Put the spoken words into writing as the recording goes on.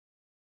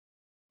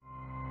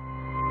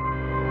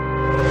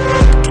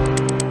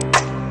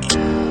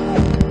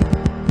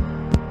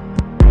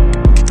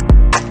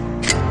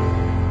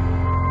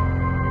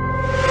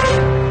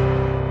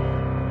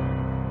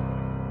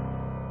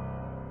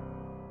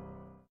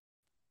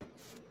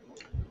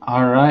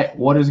All right,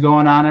 what is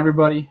going on,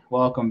 everybody?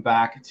 Welcome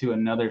back to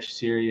another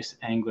Serious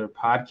Angler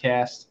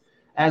podcast.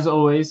 As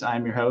always,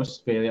 I'm your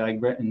host, Bailey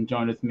Egbert, and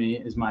joined with me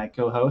is my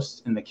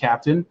co-host and the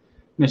captain,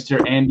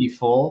 Mr. Andy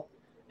Full.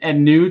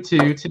 And new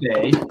to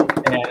today,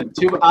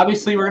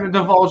 obviously we're going to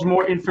divulge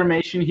more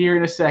information here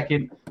in a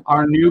second,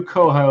 our new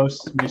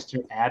co-host, Mr.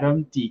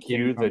 Adam Deacon.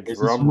 Cue the Business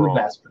drum from the roll.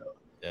 Bass Pro.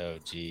 Oh,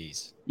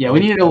 geez. Yeah, we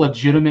needed a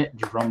legitimate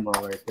drum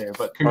roll right there,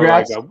 but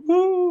congrats.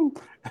 Woo!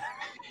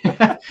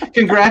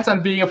 Congrats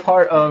on being a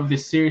part of the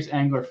Serious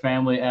Angler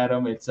family,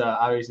 Adam. It's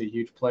obviously a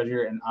huge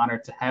pleasure and honor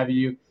to have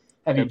you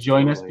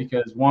join us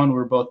because, one,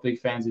 we're both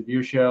big fans of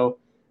your show,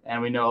 and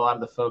we know a lot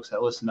of the folks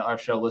that listen to our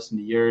show listen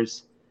to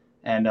yours.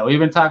 And we've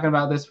been talking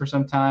about this for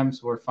some time,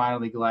 so we're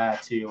finally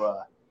glad to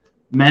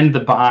mend the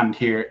bond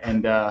here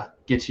and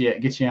get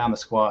you on the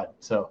squad.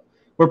 So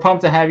we're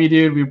pumped to have you,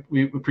 dude.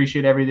 We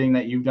appreciate everything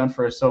that you've done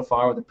for us so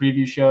far with the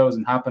preview shows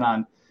and hopping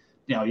on.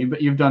 You know,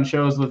 you've done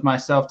shows with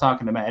myself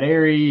talking to Matt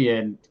Airy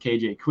and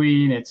KJ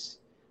Queen.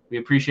 We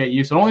appreciate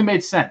you. So it only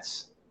made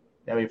sense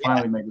that we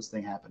finally made this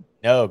thing happen.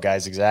 No,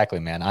 guys, exactly,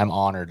 man. I'm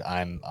honored.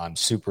 I'm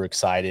super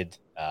excited.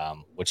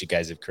 What you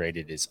guys have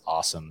created is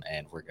awesome,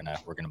 and we're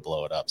gonna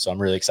blow it up. So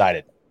I'm really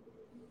excited.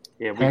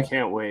 Yeah, we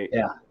can't wait.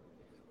 Yeah.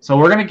 So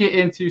we're gonna get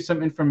into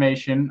some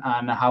information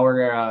on how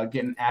we're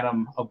getting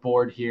Adam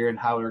aboard here and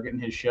how we're getting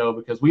his show,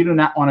 because we do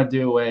not want to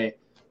do away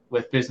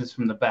with Business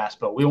from the Bass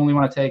Boat. We only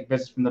want to take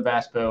Business from the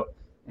Bass Boat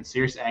and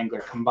Serious Angler,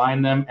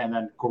 combine them, and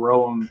then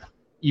grow them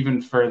even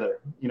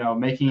further. You know,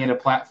 making it a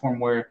platform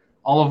where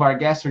all of our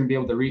guests are going to be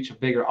able to reach a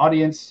bigger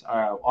audience.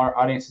 Our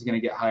audience is going to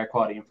get higher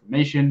quality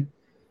information,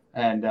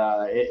 and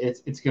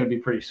it's going to be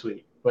pretty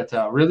sweet. But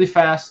really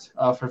fast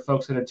for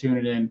folks that are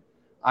tuning in,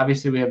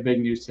 obviously we have big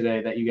news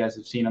today that you guys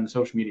have seen on the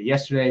social media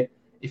yesterday.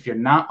 If you're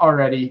not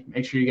already,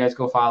 make sure you guys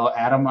go follow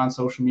Adam on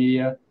social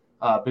media.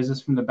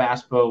 Business from the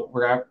Bass Boat.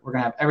 We're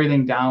gonna have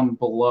everything down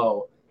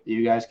below that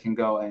you guys can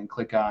go and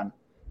click on.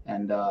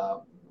 And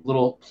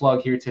little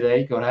plug here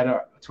today. Go ahead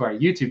to our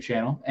YouTube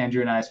channel.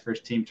 Andrew and I's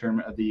first team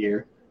tournament of the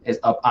year is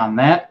up on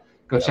that.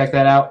 Go check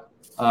that out.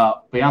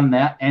 Beyond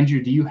that,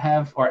 Andrew,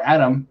 or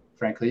Adam,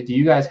 frankly, do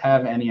you guys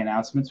have any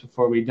announcements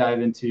before we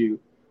dive into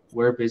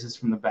where Business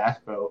from the Bass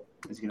Boat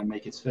is going to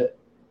make its fit?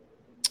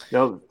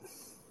 No.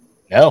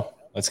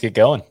 Let's get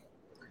going.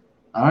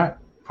 All right,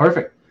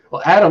 perfect.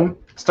 Well, Adam,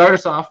 start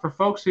us off for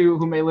folks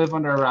who may live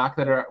under a rock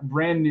that are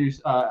brand new,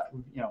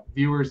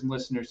 viewers and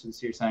listeners to the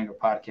Serious Angler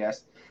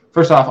podcast.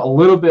 First off, a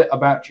little bit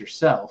about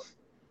yourself,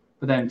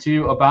 but then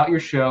two, about your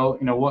show.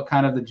 You know, what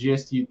kind of the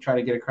gist you try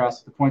to get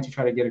across, the points you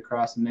try to get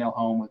across and nail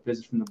home with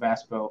Business from the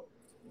Bass Boat,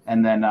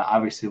 and then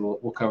obviously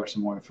we'll cover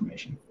some more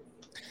information.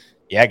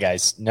 Yeah,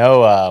 guys.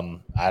 No,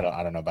 I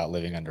don't know about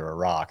living under a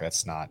rock.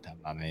 That's not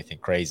anything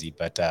crazy,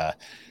 but.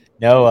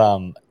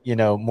 No,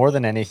 more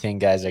than anything,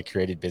 guys, I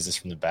created Business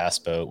from the Bass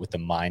Boat with the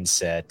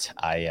mindset.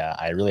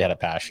 I really had a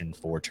passion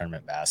for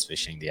tournament bass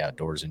fishing, the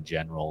outdoors in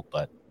general,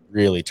 but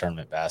really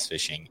tournament bass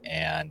fishing.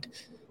 And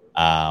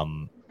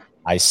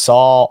I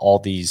saw all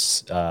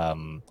these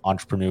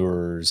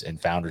entrepreneurs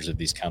and founders of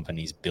these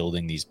companies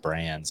building these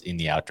brands in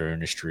the outdoor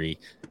industry,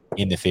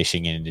 in the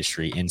fishing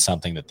industry, in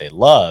something that they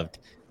loved.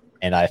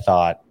 And I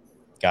thought,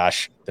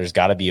 gosh, there's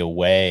got to be a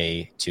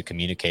way to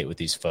communicate with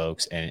these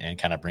folks and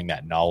kind of bring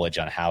that knowledge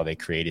on how they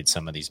created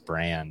some of these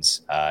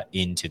brands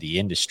into the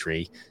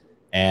industry.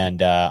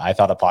 And I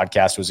thought a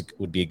podcast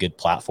would be a good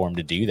platform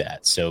to do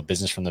that. So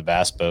Business from the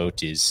Bass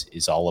Boat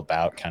is all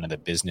about kind of the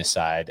business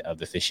side of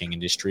the fishing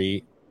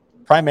industry.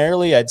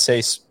 Primarily, I'd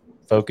say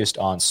focused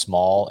on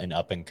small and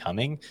up and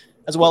coming,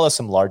 as well as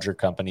some larger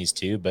companies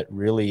too, but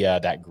really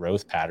that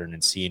growth pattern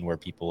and seeing where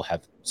people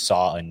have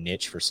saw a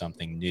niche for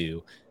something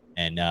new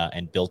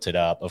and built it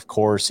up. Of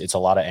course, it's a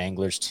lot of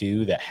anglers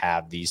too that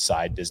have these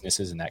side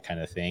businesses and that kind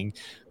of thing.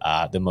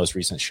 The most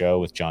recent show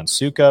with John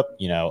Sukup,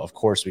 of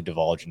course we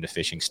divulge into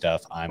fishing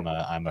stuff. I'm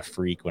a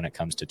freak when it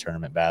comes to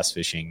tournament bass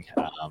fishing.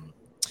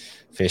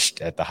 Fished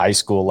at the high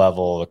school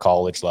level, the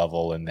college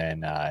level, and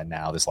then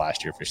now this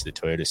last year fished the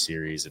Toyota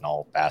Series and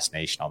all Bass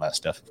Nation, all that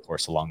stuff, of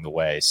course, along the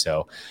way.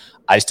 So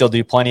I still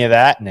do plenty of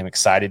that, and I'm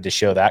excited to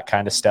show that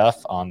kind of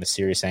stuff on the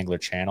Serious Angler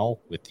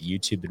channel with the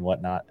YouTube and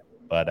whatnot.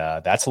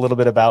 But that's a little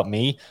bit about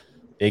me.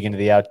 Big into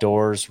the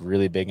outdoors,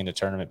 really big into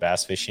tournament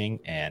bass fishing,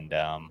 and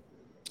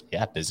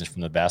Business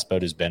from the Bass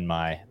Boat has been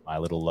my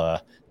little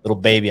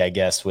baby, I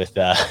guess, with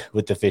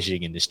the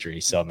fishing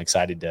industry. So I'm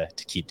excited to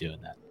keep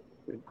doing that.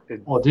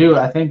 Well, dude,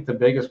 I think the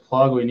biggest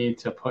plug we need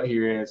to put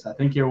here is I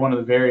think you're one of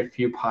the very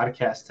few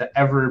podcasts to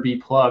ever be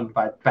plugged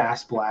by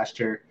Bass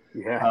Blaster.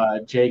 Yeah.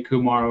 Jay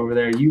Kumar over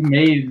there. You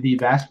made the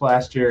Bass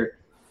Blaster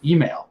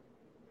email.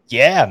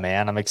 Yeah,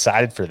 man, I'm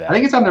excited for that. I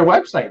think it's on their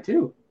website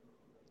too.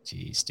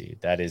 Jeez, dude,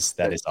 that is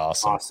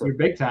awesome. You're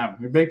big time.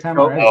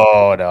 Already.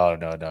 Oh, no. I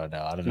don't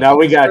know. Now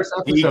we got First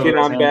Deacon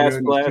on Andrew, Bass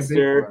and it's too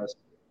big Blaster. for us.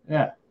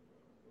 Yeah.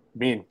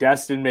 Me and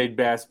Destin made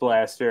Bass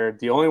Blaster.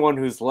 The only one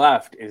who's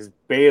left is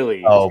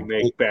Bailey to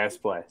make Bass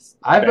Blast.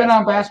 I've been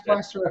on Bass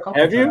Blaster a couple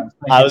times. Have you?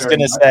 I was going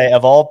to say,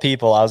 of all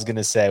people, I was going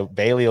to say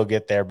Bailey will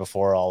get there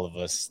before all of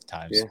us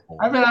times. Yeah.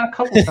 I've been on a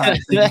couple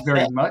times. Thank you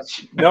very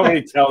much.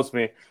 Nobody tells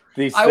me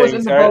these I things.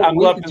 Was in the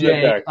boat with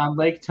Jay on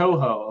Lake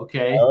Toho.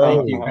 Okay,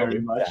 thank you very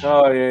much.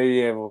 Oh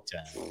yeah. Well,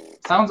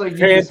 sounds like you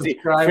fancy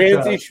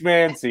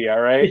schmancy.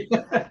 All right.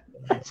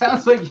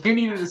 Sounds like you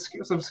need to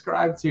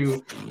subscribe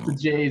to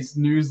Jay's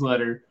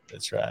newsletter.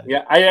 That's right.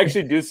 Yeah, I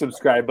actually do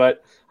subscribe,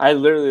 but I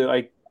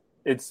literally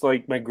it's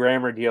like my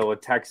grammar deal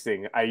with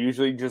texting. I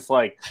usually just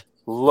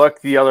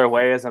look the other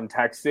way as I'm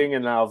texting,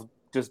 and I'll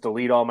just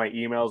delete all my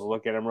emails,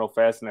 look at them real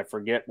fast, and I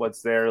forget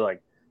what's there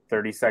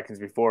 30 seconds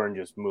before and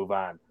just move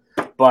on.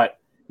 But,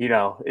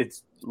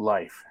 it's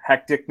life.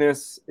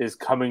 Hecticness is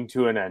coming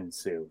to an end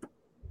soon.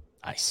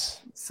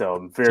 Nice. So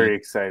I'm very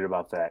excited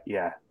about that.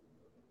 Yeah.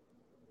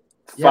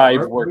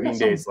 5 working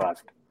days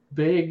left.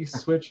 Big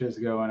switches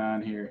going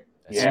on here.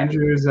 Yeah.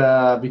 Andrew's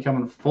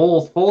becoming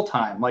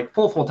full-time,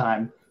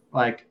 full-time.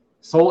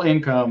 Sole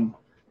income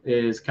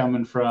is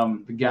coming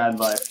from the God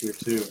life here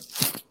too.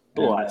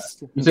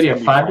 Blessed. You said you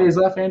have 5 days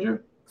left, Andrew?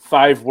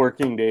 5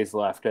 working days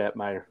left at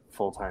my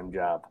full-time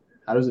job.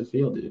 How does it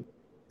feel, dude?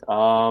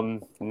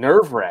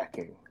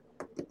 Nerve-wracking.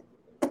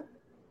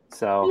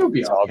 So you'll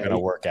be it's all going to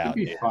work out.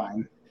 You'll be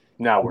fine.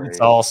 Not worried. It's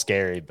all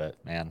scary, but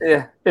man.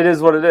 Yeah, it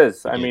is what it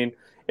is. I mean,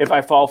 if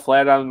I fall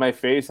flat on my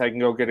face, I can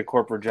go get a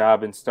corporate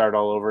job and start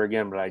all over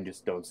again, but I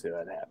just don't see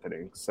that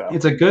happening. So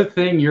it's a good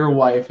thing your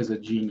wife is a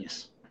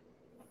genius.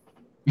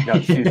 No,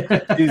 she's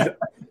a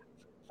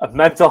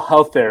mental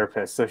health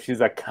therapist, so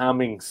she's a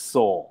calming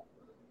soul.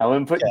 I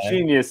wouldn't put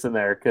genius in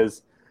there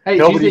because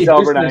nobody's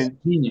over 9.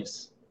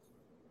 Genius.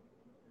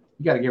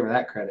 You got to give her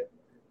that credit.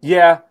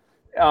 Yeah,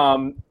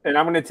 and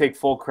I'm going to take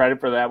full credit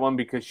for that one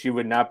because she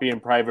would not be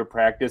in private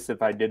practice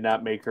if I did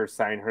not make her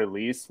sign her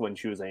lease when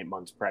she was 8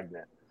 months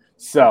pregnant.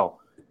 So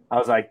I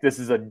was like, this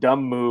is a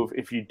dumb move.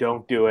 If you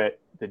don't do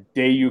it, the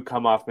day you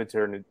come off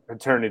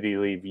maternity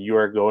leave, you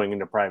are going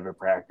into private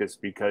practice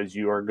because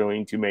you are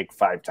going to make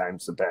 5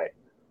 times the pay.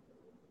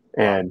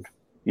 And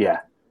yeah,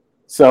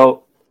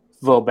 so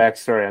a little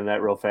backstory on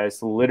that real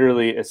fast.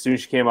 Literally, as soon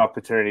as she came off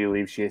paternity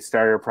leave, she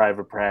started her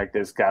private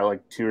practice, got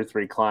 2 or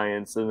 3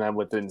 clients, and then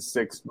within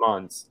 6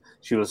 months,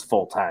 she was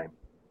full-time.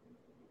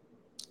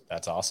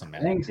 That's awesome,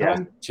 man. Thanks, yeah.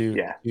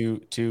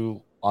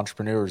 Two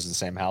entrepreneurs in the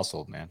same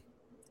household, man.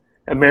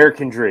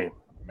 American dream.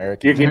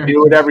 You can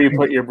do whatever you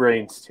put your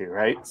brains to,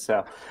 right?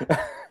 So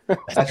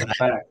that's a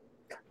fact.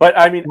 But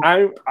I mean,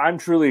 I'm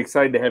truly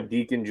excited to have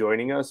Deacon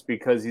joining us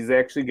because he's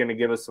actually going to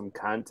give us some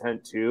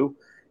content too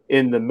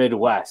in the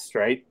Midwest,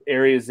 right?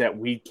 Areas that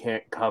we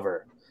can't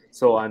cover.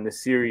 So on the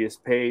Serious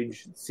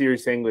page,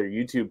 Serious Angler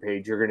YouTube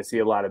page, you're going to see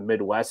a lot of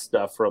Midwest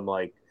stuff from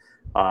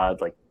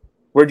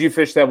where'd you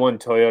fish that one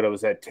Toyota?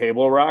 Was that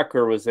Table Rock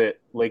or was it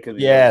Lake of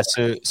the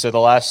Ozarks? So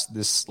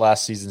this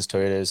last season's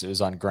Toyotas, it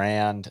was on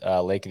Grand,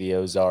 Lake of the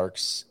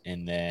Ozarks,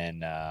 and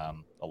then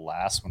the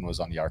last one was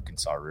on the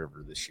Arkansas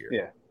River this year.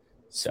 Yeah.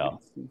 So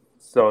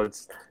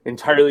it's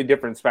entirely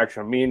different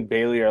spectrum. Me and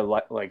Bailey are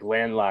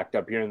landlocked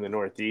up here in the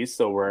Northeast,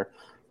 so we're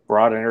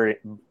broadening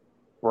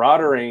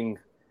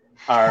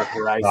our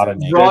horizon.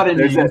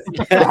 Broadening.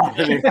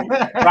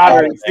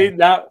 See,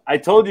 now I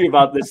told you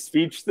about this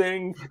speech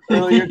thing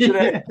earlier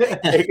today.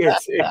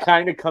 It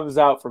kind of comes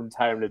out from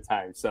time to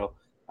time, so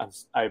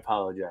I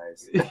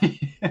apologize.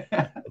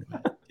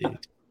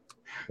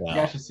 Wow.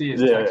 You should see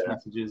his text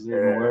messages.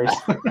 They're even worse.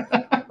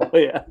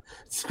 Yeah,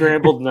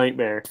 scrambled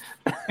nightmare.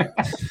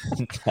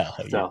 It's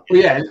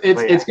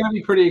going to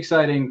be pretty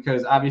exciting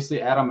because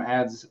obviously Adam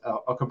adds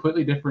a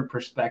completely different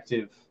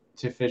perspective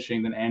to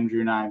fishing than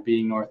Andrew and I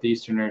being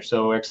Northeasterners.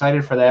 So we're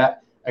excited for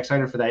that.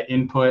 Excited for that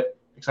input.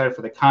 Excited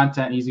for the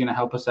content he's going to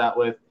help us out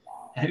with,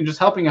 and just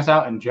helping us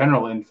out in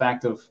general. In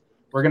fact,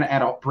 we're going to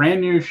add a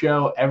brand new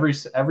show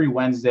every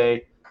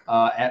Wednesday.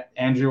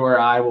 Andrew or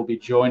I will be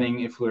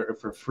joining if we're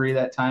free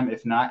that time.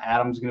 If not,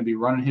 Adam's going to be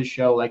running his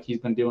show like he's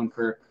been doing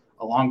for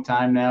a long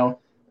time now.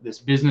 This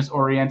business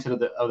oriented of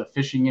the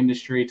fishing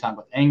industry, talking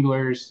with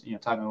anglers,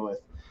 talking with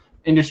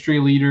industry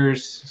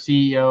leaders,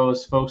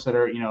 CEOs, folks that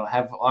are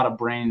have a lot of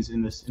brains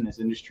in this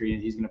industry,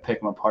 and he's going to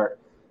pick them apart.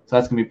 So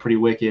that's going to be pretty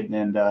wicked.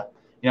 And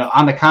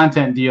on the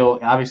content deal,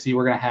 obviously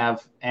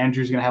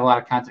Andrew's going to have a lot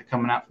of content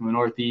coming out from the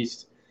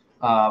Northeast.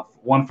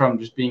 One from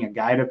just being a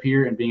guide up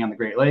here and being on the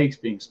Great Lakes,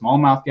 being a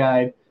smallmouth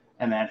guide.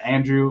 And then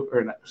Adam, you're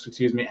going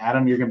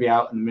to be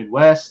out in the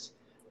Midwest.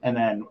 And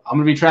then I'm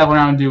going to be traveling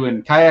around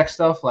doing kayak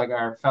stuff like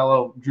our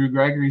fellow Drew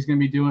Gregory is going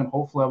to be doing.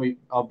 Hopefully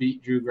I'll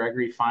beat Drew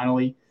Gregory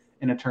finally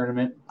in a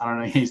tournament. I don't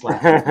know. He's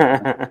laughing.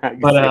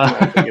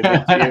 But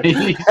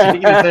he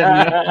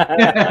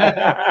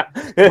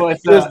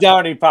was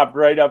down. He popped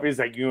right up. He's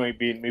like, "You ain't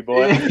beating me,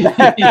 boy."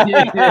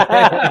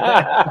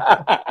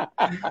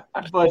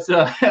 But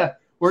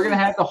we're going to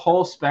have the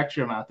whole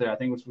spectrum out there. I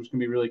think which is going to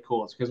be really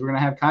cool. It's because we're going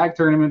to have kayak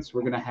tournaments.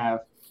 We're going to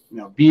have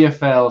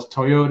BFLs,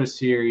 Toyota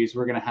Series.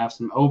 We're going to have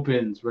some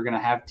opens. We're going to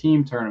have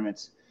team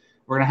tournaments.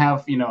 We're going to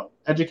have,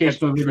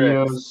 educational Tips and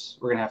videos. tricks.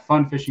 We're going to have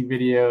fun fishing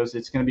videos.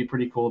 It's going to be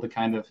pretty cool to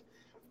kind of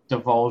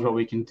divulge what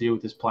we can do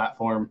with this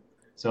platform.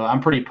 So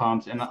I'm pretty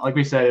pumped. And like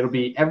we said, it'll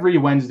be every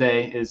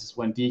Wednesday is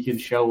when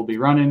Deacon's show will be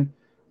running.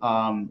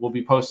 We'll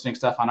be posting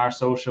stuff on our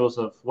socials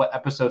of what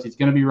episodes he's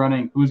going to be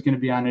running, who's going to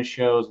be on his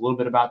shows, a little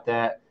bit about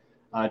that.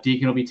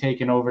 Deacon will be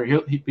taking over.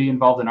 He'll be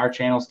involved in our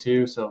channels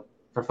too. So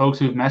for folks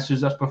who've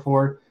messaged us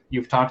before,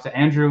 you've talked to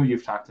Andrew,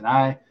 you've talked to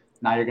I.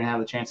 Now you're going to have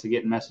the chance to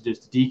get messages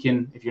to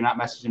Deacon if you're not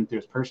messaging him through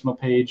his personal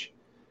page.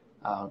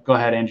 Go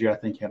ahead, Andrew. I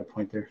think you had a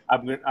point there.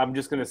 I'm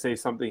just going to say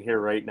something here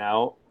right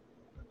now.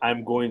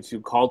 I'm going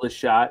to call the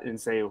shot and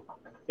say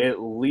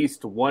at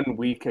least 1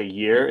 week a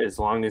year, as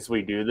long as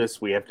we do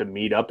this, we have to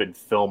meet up and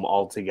film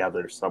all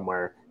together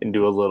somewhere and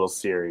do a little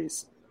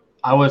series.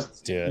 Let's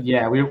do it.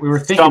 Yeah, we were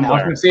thinking. Somewhere. I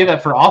was going to say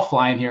that for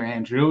offline here,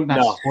 Andrew.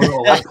 No,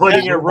 I'm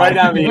putting it right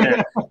on the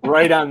air.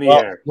 Right on the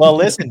air. Well,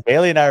 listen,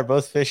 Bailey and I are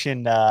both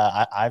fishing.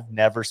 I've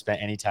never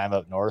spent any time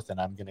up north,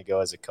 and I'm going to go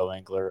as a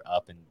co-angler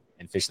up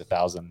and fish the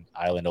Thousand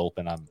Island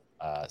Open. I'm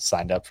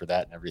signed up for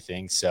that and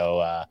everything.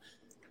 So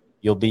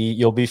you'll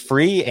be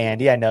free,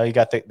 Andy. I know you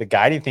got the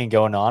guiding thing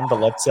going on, but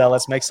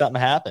let's make something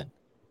happen.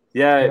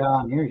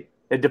 Yeah,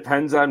 it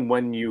depends on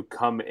when you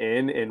come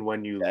in and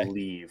when you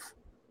leave,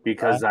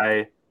 because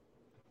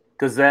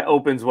that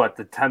opens the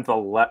 10th,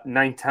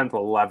 9th, 10th,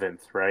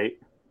 11th, right?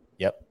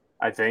 Yep.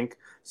 I think.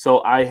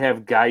 So I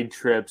have guide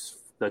trips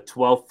the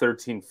 12th,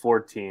 13th,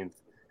 14th,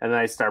 and then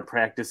I start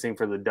practicing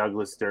for the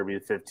Douglas Derby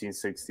the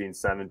 15th,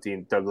 16th,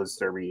 17th, Douglas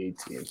Derby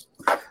 18th.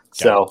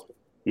 So,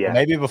 yeah. Well,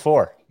 maybe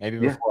before I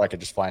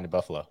could just fly into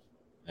Buffalo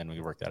and we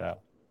can work that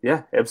out.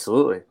 Yeah,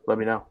 absolutely. Let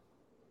me know.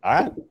 All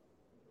right.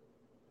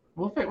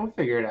 We'll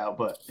figure it out,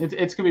 but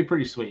it's going to be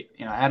pretty sweet.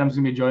 Adam's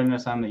going to be joining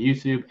us on the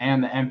YouTube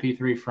and the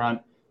MP3 front.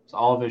 So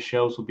all of his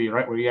shows will be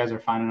right where you guys are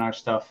finding our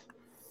stuff.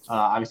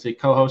 Obviously,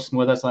 co-hosting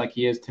with us like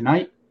he is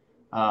tonight,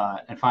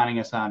 and finding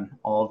us on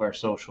all of our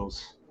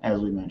socials, as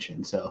we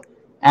mentioned. So,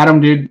 Adam,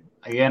 dude,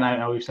 again, I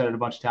know we've said it a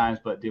bunch of times,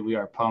 but dude, we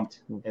are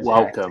pumped.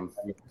 Welcome.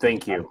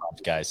 Thank you.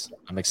 Guys.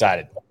 I'm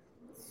excited.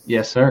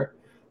 Yes, sir.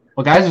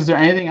 Well, guys, is there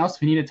anything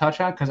else we need to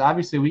touch on? Because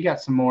obviously we got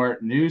some more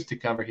news to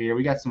cover here.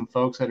 We got some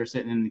folks that are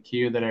sitting in the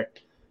queue that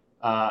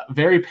are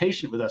very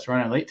patient with us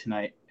running late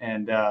tonight,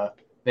 and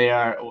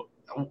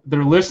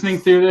they're listening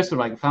through this. They're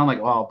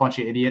wow, a bunch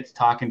of idiots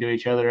talking to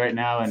each other right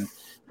now,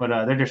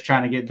 but they're just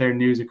trying to get their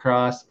news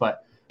across.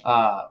 But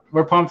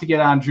we're pumped to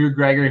get on Drew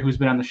Gregory, who's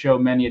been on the show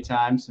many a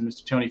times, and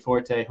Mr. Tony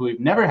Forte, who we've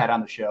never had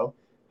on the show,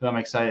 who I'm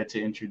excited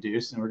to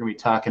introduce. And we're going to be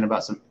talking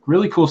about some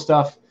really cool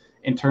stuff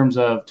in terms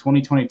of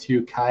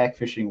 2022 Kayak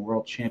Fishing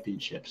World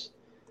Championships.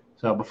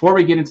 So before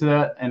we get into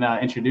that and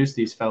introduce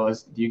these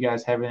fellas, do you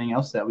guys have anything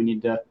else that we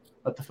need to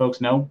let the folks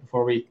know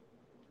before we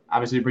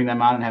obviously bring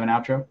them on and have an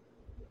outro?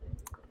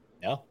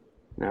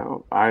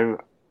 No.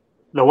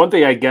 The one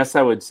thing I guess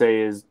I would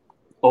say is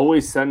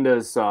always send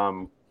us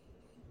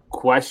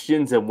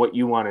questions and what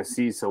you want to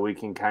see so we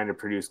can kind of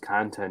produce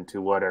content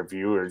to what our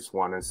viewers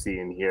want to see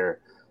and hear.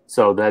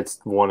 So that's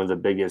one of the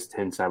biggest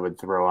hints I would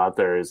throw out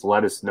there is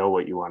let us know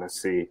what you want to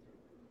see.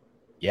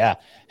 Yeah.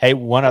 Hey,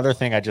 one other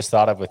thing I just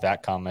thought of with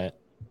that comment.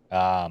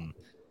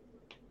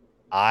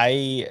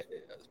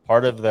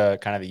 Part of the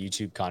kind of the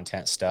YouTube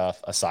content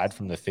stuff, aside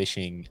from the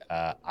fishing,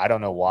 I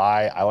don't know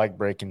why I like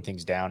breaking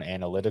things down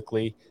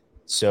analytically.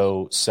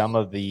 So some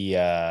of the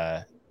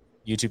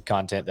YouTube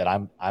content that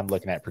I'm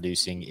looking at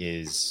producing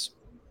is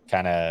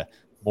kind of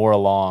more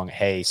along,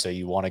 hey, so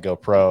you want to go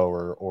pro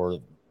or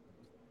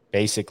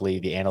basically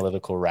the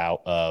analytical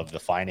route of the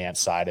finance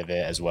side of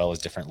it, as well as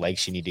different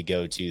lakes you need to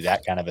go to,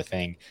 that kind of a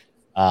thing.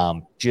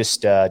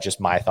 Just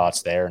my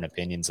thoughts there and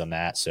opinions on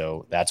that.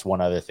 So that's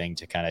one other thing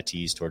to kind of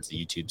tease towards the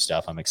YouTube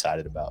stuff I'm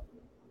excited about.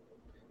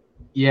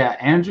 Yeah,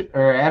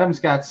 Adam's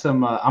got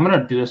some. I'm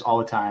gonna do this all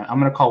the time. I'm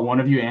gonna call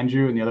one of you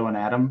Andrew and the other one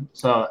Adam.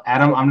 So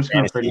Adam, I'm just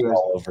gonna refer to you as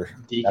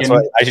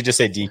Deacon. I should just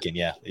say Deacon.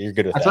 Yeah, you're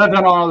good with that. That's what I've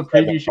done all the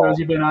preview shows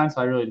you've been on,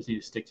 so I really just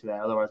need to stick to that.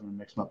 Otherwise, I'm gonna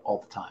mix them up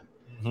all the time.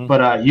 Mm-hmm.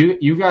 But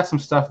you got some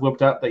stuff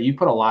whipped up that you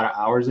put a lot of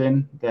hours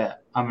in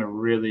that I'm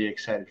really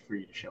excited for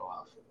you to show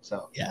off.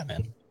 So yeah,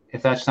 man.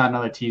 If that's not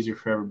another teaser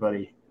for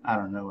everybody, I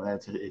don't know.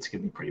 It's going to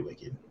be pretty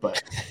wicked.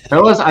 But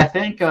fellas, I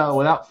think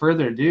without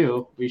further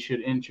ado, we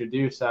should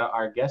introduce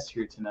our guest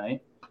here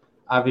tonight.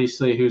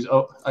 Obviously, who's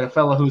a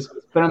fellow who's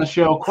been on the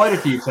show quite a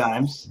few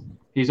times.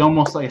 He's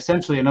almost like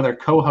essentially another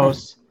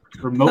co-host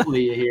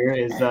remotely here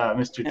is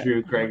Mr.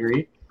 Drew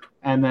Gregory.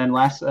 And then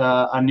last,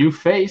 a new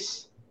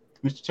face,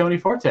 Mr. Tony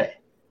Forte.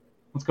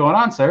 What's going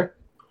on, sir?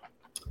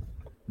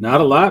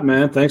 Not a lot,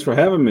 man. Thanks for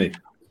having me.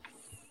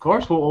 Of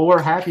course. Well,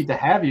 we're happy to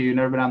have you. You've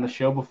never been on the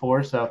show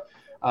before. So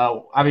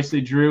obviously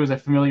Drew is a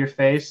familiar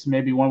face,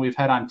 maybe one we've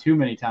had on too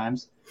many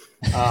times.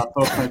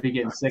 Folks might be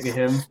getting sick of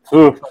him.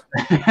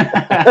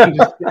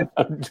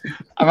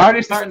 I'm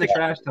already starting the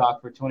trash talk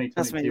for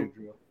 2022,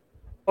 Drew.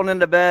 Going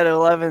into bed at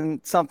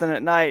 11 something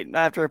at night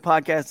after a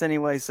podcast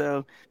anyway,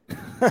 so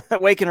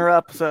waking her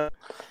up. So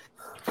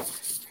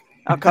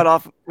I'll cut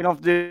off. We don't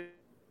have to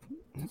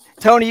do.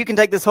 Tony, you can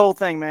take this whole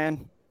thing,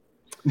 man.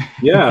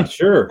 Yeah,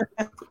 sure.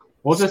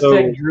 We'll just So-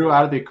 take Drew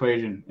out of the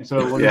equation, and so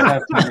we'll just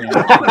have Tony.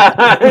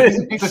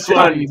 It makes it a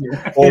lot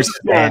easier. Or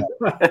Stan.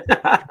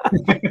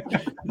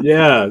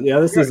 Yeah.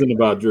 This isn't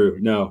about Drew.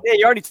 No. Yeah,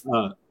 you already.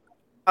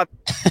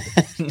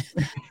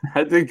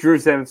 I think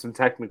Drew's having some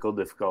technical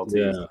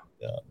difficulties.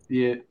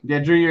 Yeah. Yeah,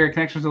 Drew, your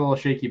connection's a little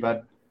shaky,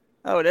 bud.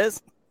 Oh, it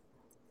is.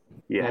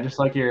 Yeah, just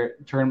like your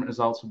tournament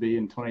results will be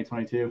in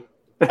 2022.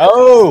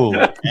 Oh,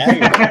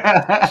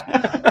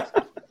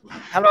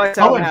 How do I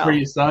tell Coming now? for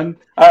you, son.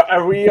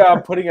 Are we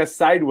putting a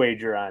side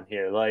wager on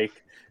here? Like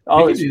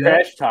all We this can do that.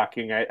 trash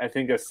talking, I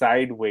think a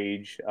side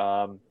wage,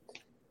 a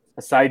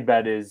side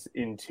bet is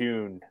in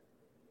tune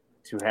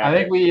to have.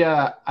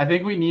 I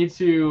think we need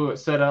to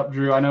set up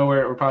Drew. I know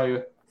we're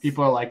probably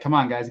people are like, come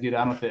on, guys, get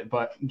on with it.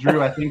 But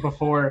Drew, I think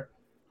before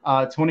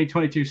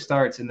 2022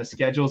 starts and the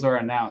schedules are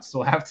announced,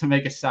 we'll have to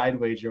make a side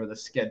wager with a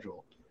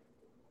schedule.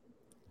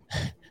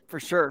 For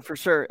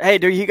sure. Hey,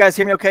 do you guys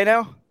hear me okay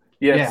now?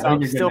 Yeah, Yeah, it I think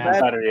sounds you're still good now.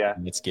 better. Yeah,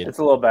 let's get it. it's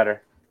a little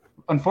better.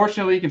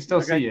 Unfortunately, you can still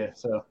Okay. see you.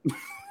 So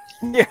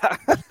Yeah.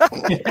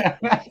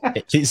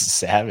 He's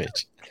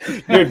savage.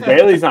 Dude,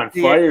 Bailey's on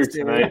Yeah, fire dude.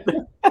 tonight.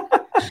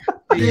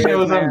 he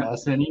knows I'm man.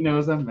 messing. He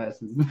knows I'm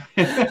messing.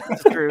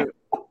 That's true.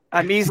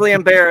 I'm easily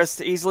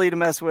embarrassed, easily to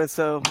mess with,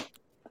 so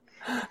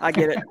I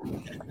get it.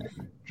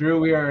 Drew,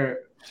 we are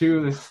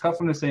cut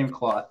from the same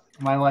cloth.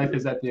 My life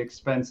is at the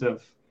expense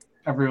of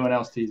everyone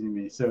else teasing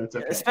me, so it's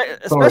okay.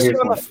 Especially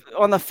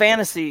on the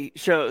fantasy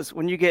shows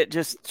when you get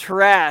just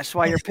trashed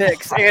by your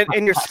picks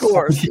and your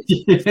scores.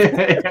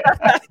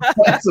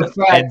 That's a And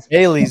fact.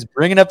 Bailey's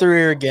bringing up the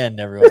rear again,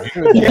 everyone.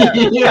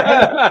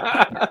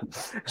 Yeah.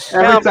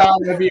 Every time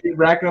I'd be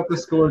racking up the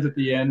scores at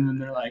the end,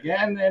 and they're like,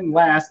 and then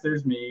last,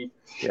 there's me.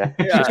 Yeah.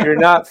 If you're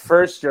not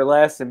first, you're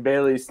last, and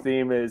Bailey's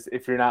theme is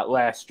if you're not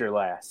last, you're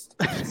last.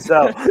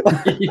 So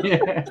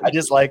Yeah. I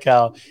just like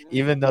how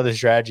even though the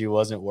strategy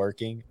wasn't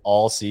working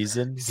all season,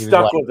 he was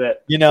stuck like, with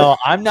it.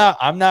 I'm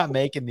not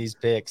making these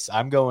picks.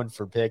 I'm going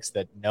for picks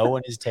that no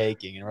one is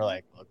taking. And we're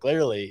like, well,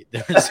 clearly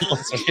the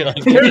results are feeling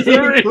good.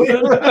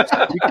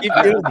 You keep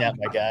doing that,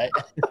 my guy.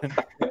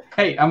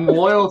 Hey, I'm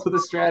loyal to the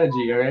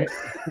strategy, all right?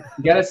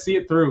 You got to see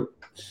it through.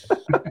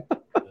 All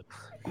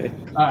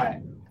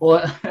right.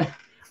 Well,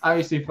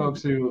 obviously,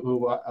 folks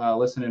who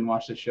listen and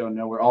watch the show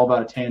know we're all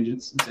about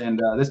tangents, and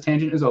this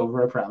tangent is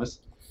over, I promise.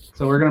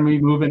 So we're going to be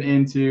moving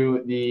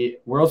into the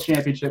World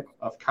Championship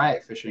of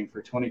Kayak Fishing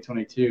for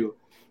 2022.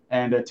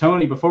 And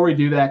Tony, before we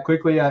do that,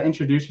 quickly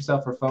introduce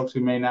yourself for folks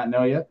who may not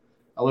know you,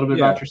 a little bit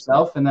Yeah. about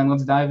yourself, and then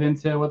let's dive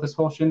into what this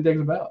whole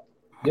shindig's about.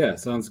 Yeah,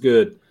 sounds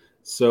good.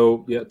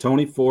 So, yeah,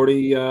 Tony,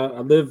 40. I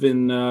live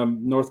in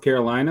North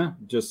Carolina,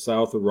 just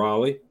south of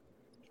Raleigh.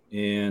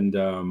 And,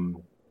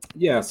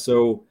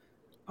 so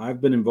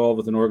I've been involved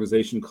with an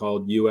organization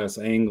called U.S.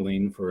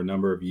 Angling for a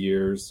number of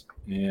years.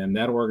 And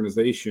that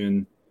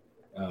organization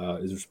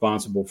is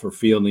responsible for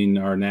fielding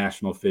our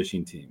national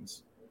fishing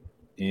teams.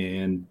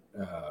 And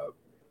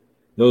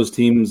those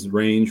teams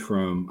range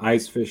from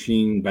ice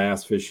fishing,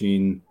 bass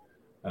fishing,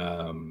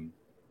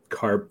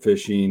 carp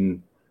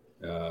fishing.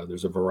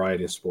 There's a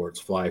variety of sports,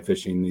 fly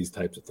fishing, these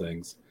types of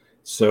things.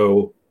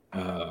 So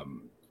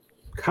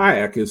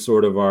kayak is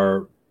sort of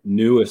our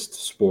newest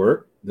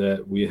sport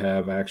that we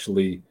have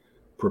actually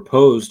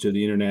proposed to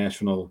the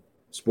International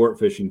Sport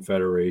Fishing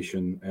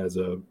Federation as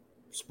a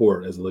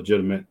sport, as a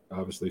legitimate,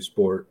 obviously,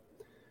 sport.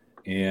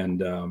 And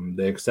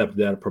they accepted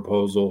that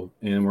proposal,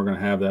 and we're going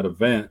to have that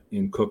event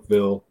in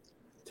Cookeville,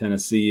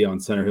 Tennessee on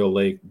Center Hill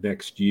Lake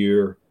next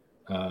year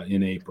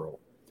in April.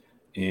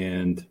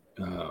 And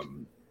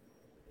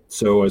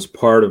so as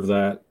part of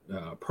that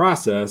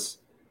process,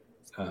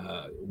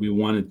 we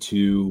wanted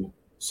to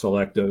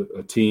select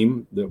a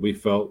team that we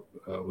felt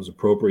was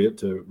appropriate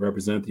to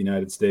represent the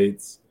United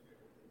States,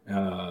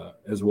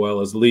 as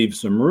well as leave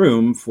some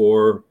room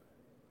for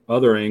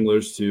other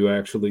anglers to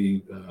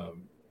actually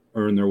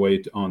earn their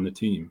way on the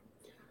team.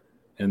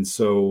 And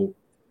so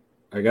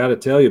I got to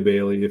tell you,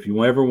 Bailey, if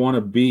you ever want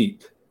to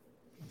beat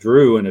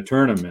Drew in a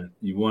tournament,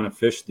 you want to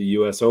fish the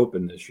U.S.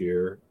 Open this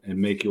year and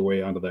make your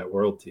way onto that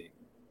world team.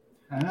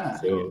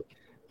 So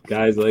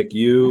guys like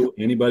you,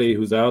 anybody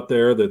who's out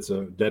there that's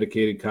a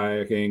dedicated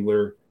kayak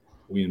angler,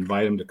 we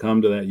invite them to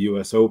come to that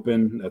U.S.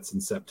 Open. That's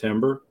in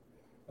September,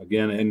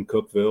 again in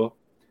Cookeville,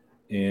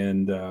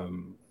 and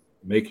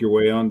make your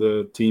way on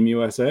to Team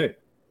USA.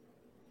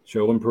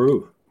 Show and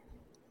prove.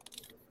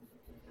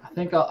 I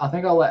think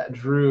I'll let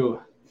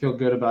Drew feel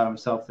good about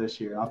himself this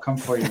year. I'll come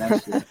for you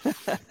next year.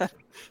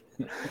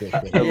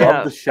 I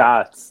love the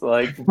shots.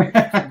 Like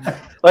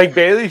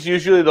Bailey's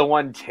usually the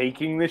one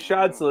taking the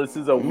shot, so this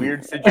is a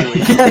weird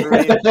situation for me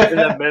in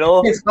the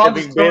middle. It's all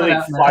Having just going Bailey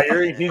out, man.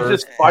 firing, he's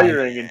just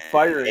firing and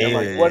firing. I'm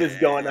like, what is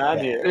going on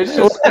here? It's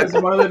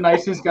one of the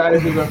nicest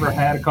guys we've ever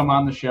had come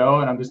on the show,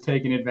 and I'm just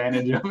taking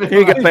advantage of it. Here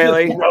you go,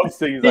 Bailey.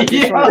 Roasting. He's like,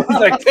 Yeah. he's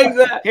like, take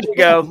that. Here you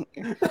go.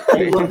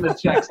 Putting the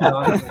checks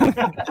down.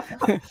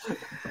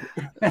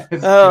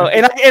 Oh,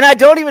 and I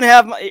don't even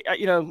have my,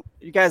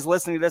 you guys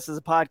listening to this as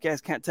a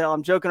podcast can't tell.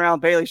 I'm joking around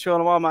with Bailey,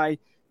 showing him all my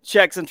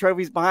checks and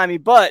trophies behind me.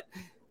 But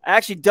I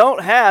actually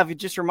don't have. You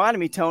just reminded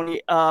me,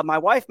 Tony. My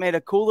wife made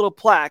a cool little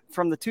plaque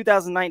from the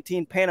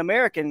 2019 Pan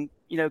American,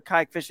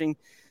 kayak fishing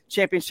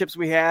championships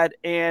we had,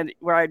 and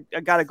where I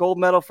got a gold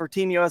medal for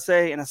Team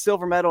USA and a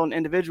silver medal in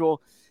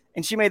individual.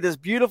 And she made this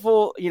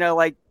beautiful,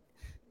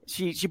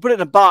 she put it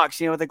in a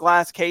box, with a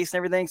glass case and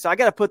everything. So I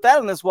got to put that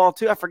on this wall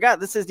too. I forgot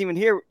this isn't even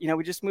here.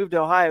 We just moved to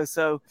Ohio,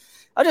 so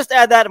I'll just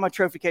add that to my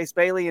trophy case,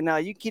 Bailey,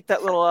 and you keep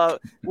that little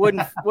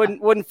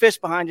wooden fish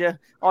behind you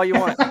all you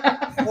want.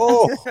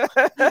 Oh,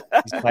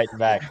 he's fighting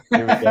back.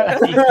 Here we go.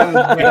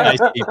 Nice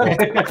people.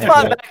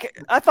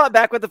 I fought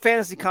back with the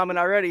fantasy comment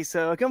already,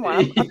 so come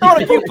on. I'm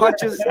throwing a few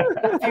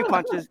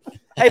punches.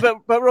 Hey,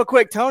 but real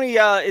quick, Tony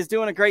is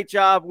doing a great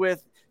job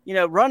with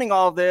running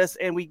all of this,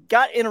 and we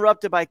got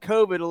interrupted by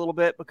COVID a little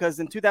bit because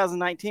in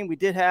 2019 we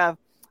did have,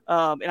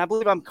 and I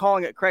believe I'm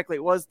calling it correctly,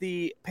 it was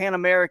the Pan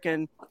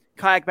American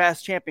Kayak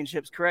Bass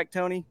Championships, correct,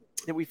 Tony?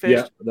 That we fished?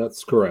 Yeah,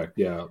 that's correct.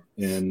 Yeah,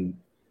 and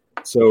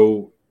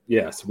so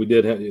yes, we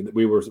did.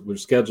 We were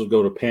scheduled to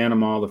go to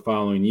Panama the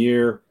following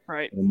year,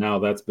 right? And now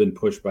that's been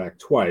pushed back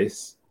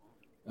twice.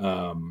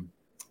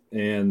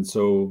 And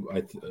so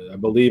I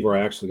believe we're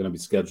actually going to be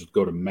scheduled to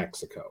go to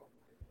Mexico.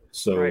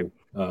 So. Right.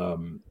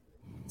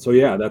 So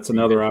yeah, that's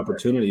another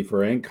opportunity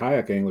for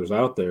kayak anglers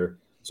out there.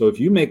 So if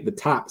you make the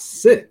top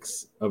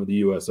 6 of the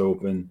U.S.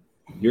 Open,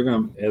 you're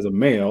going to, as a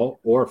male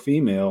or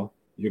female,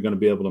 you're going to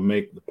be able to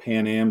make the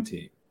Pan Am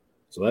team.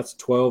 So that's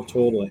 12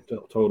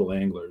 total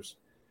anglers.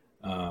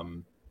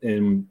 So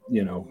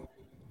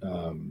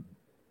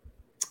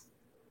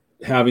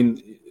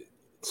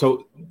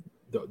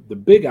the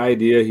big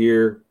idea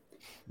here,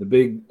 the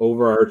big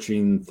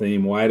overarching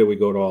theme, why do we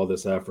go to all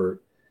this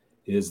effort,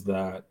 is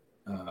that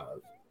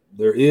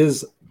there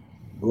is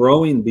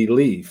growing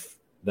belief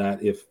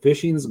that if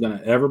fishing is going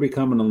to ever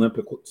become an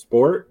Olympic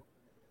sport,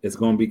 it's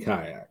going to be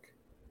kayak.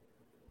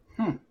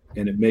 And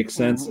it makes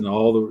sense in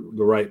all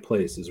the right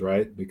places,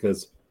 right?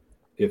 Because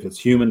if it's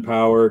human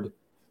powered,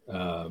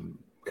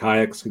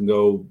 kayaks can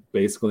go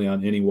basically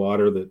on any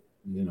water that,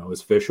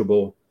 is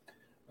fishable.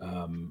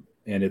 And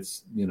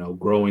it's,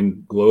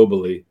 growing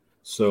globally.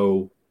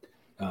 So,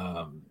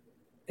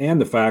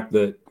 and the fact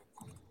that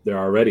there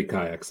are already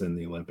kayaks in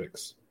the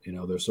Olympics,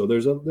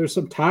 there's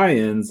some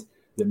tie-ins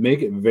that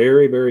make it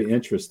very, very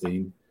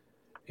interesting.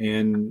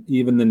 And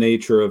even the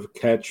nature of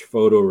catch,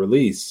 photo,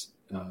 release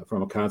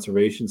from a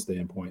conservation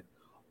standpoint,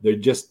 they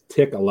just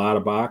tick a lot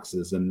of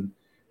boxes. And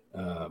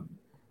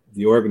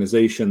the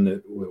organization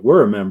that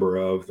we're a member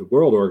of, the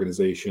World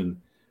Organization,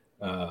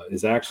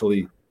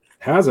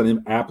 has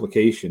an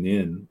application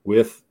in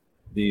with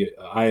the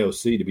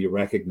IOC to be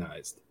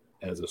recognized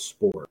as a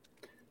sport.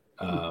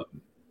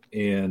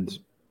 And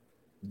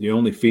the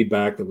only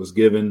feedback that was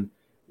given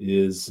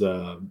is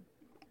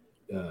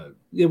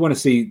you want to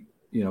see,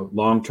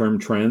 long-term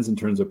trends in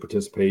terms of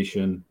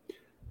participation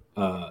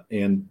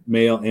and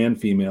male and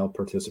female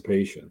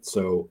participation.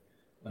 So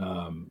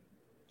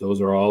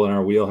those are all in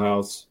our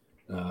wheelhouse.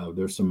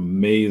 There's some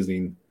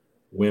amazing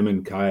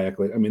women kayak.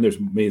 There's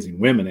amazing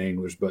women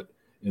anglers, but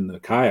in the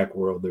kayak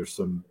world, there's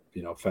some,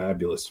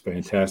 fabulous,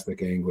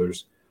 fantastic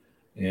anglers.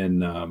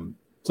 And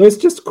so it's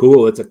just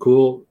cool. It's a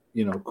cool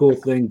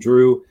thing.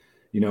 Drew,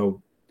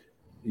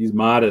 he's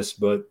modest,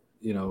 but,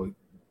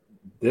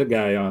 that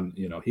guy when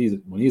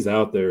he's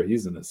out there,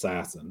 he's an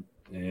assassin.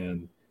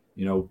 And,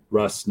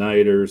 Russ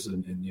Snyder's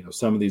and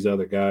some of these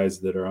other guys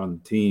that are on the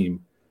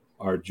team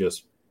are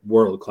just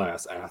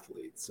world-class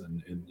athletes.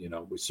 And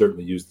we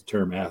certainly use the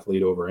term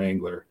athlete over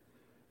angler.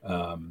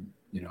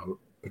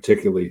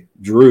 Particularly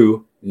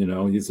Drew,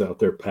 he's out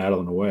there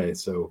paddling away.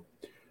 So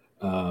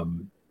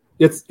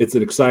it's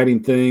an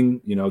exciting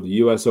thing. The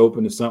U.S.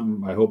 Open is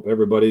something I hope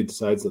everybody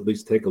decides to at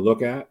least take a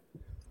look at.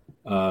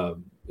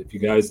 If you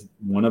guys,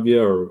 one of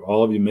you or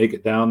all of you, make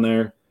it down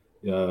there,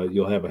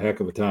 you'll have a heck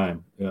of a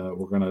time.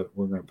 We're gonna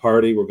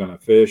party, we're gonna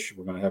fish,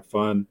 we're gonna have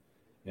fun,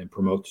 and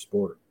promote the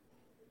sport.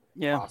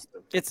 Yeah,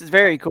 awesome. It's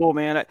very cool,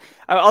 man.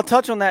 I'll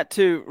touch on that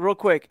too, real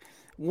quick.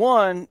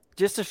 One,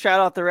 just to shout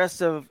out the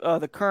rest of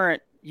the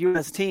current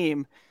U.S.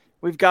 team.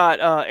 We've got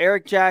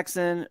Eric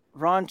Jackson,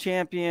 Ron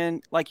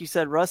Champion, like you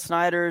said, Russ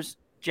Snyders,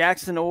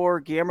 Jackson Orr,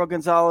 Guillermo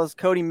Gonzalez,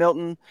 Cody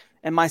Milton,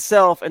 and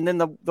myself. And then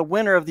the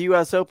winner of the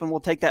U.S. Open will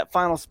take that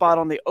final spot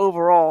on the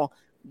overall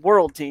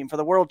world team for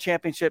the World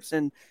Championships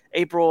in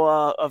April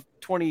of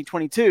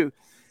 2022.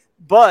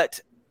 But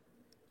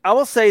I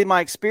will say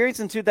my experience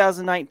in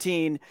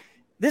 2019,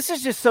 this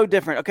is just so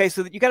different. Okay,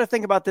 so you got to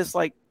think about this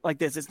like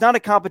this. It's not a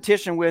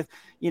competition with,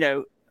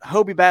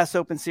 Hobie Bass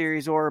Open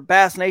Series or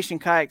Bass Nation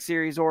Kayak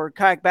Series or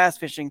Kayak Bass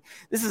Fishing.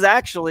 This is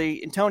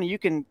actually, and Tony, you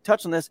can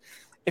touch on this,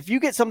 if you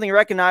get something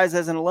recognized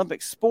as an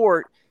Olympic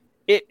sport,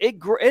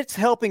 it's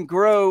helping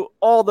grow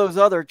all those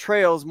other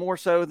trails more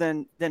so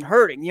than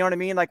hurting. You know what I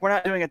mean? Like, we're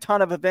not doing a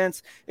ton of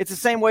events. It's the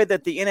same way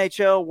that the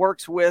NHL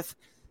works with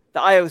the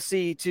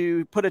IOC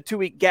to put a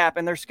 2-week gap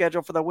in their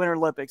schedule for the Winter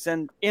Olympics,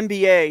 and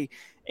NBA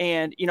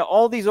and,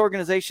 all these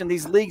organizations,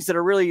 these leagues that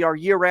are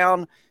year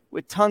round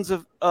with tons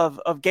of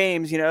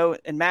games,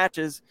 and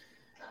matches.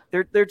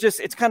 they're just,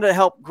 it's kind of to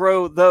help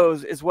grow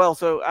those as well.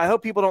 So I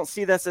hope people don't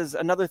see this as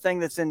another thing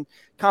that's in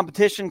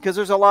competition, because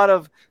there's a lot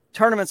of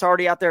tournaments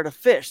already out there to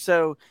fish.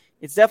 So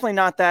it's definitely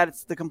not that.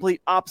 It's the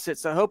complete opposite.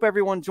 So I hope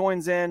everyone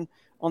joins in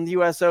on the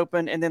U.S.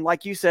 Open. And then,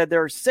 like you said,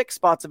 there are 6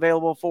 spots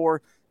available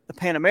for the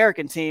Pan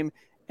American team.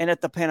 And at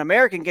the Pan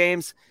American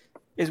Games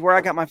is where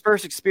I got my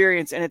first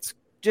experience. And it's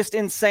just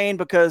insane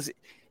because,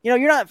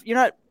 you're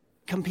not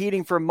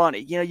competing for money.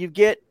 You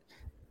get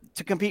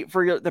to compete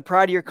for the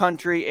pride of your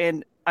country.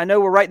 And I know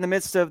we're right in the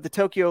midst of the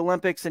Tokyo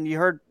Olympics, and you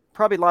heard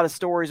probably a lot of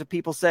stories of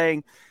people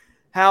saying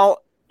how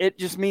it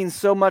just means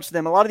so much to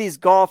them. A lot of these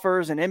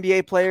golfers and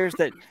NBA players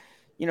that,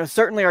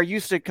 certainly are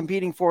used to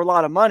competing for a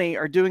lot of money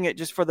are doing it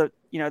just for their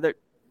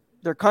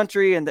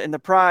country and the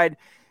pride.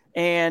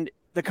 And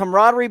the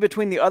camaraderie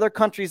between the other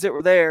countries that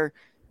were there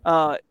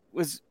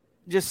was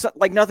just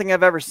like nothing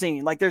I've ever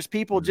seen. Like, there's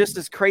people just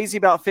as crazy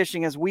about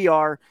fishing as we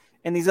are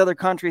in these other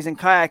countries in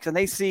kayaks, and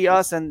they see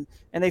us and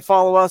they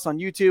follow us on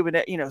YouTube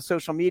and,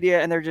 social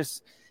media. And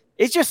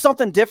it's just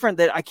something different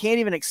that I can't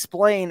even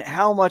explain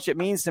how much it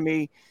means to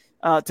me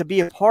to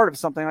be a part of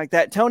something like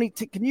that. Tony,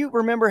 can you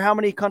remember how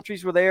many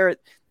countries were there at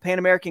Pan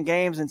American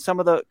Games and some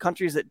of the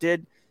countries that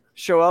did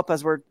show up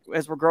as we're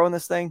growing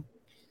this thing?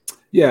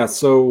 Yeah.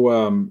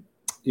 So,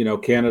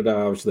 Canada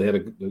obviously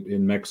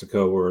in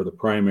Mexico were the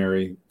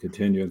primary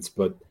contingents,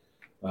 but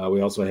we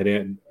also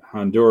had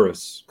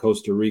Honduras,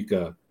 Costa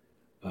Rica,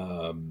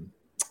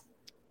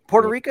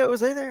 Puerto Rico.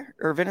 Was they there,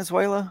 or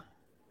Venezuela?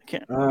 I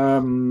can't.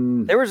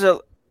 There was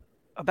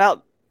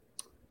about.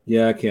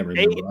 Yeah, I can't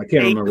remember. I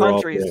can't remember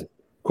countries. all.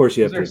 Of course,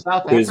 you have to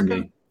South quiz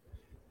Africa?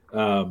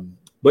 me.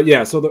 But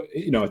yeah, so at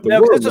the world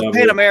this was level,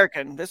 Pan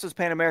American. This was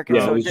Pan American.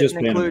 Yeah, so it was just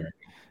Pan American.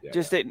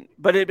 Yeah.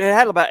 But it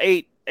had about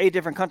eight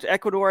different countries.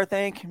 Ecuador, I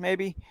think,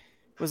 maybe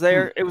was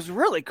there. It was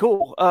really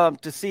cool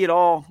to see it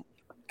all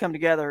come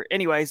together.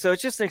 Anyway, so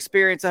it's just an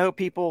experience. I hope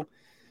people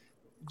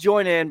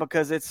join in,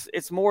 because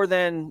it's more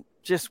than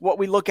just what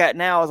we look at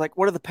now. Is like,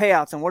 what are the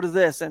payouts and what is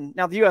this? And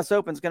now the U.S.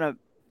 Open's gonna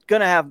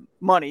have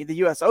money. The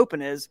U.S.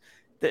 Open is.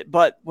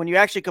 But when you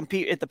actually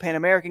compete at the Pan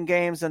American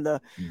Games and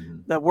the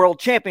World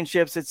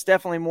Championships, it's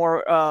definitely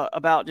more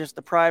about just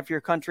the pride for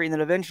your country, and then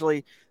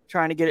eventually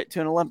trying to get it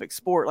to an Olympic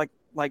sport,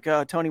 like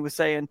Tony was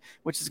saying,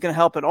 which is going to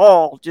help it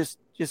all just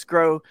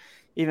grow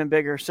even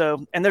bigger.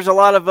 So, and there's a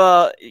lot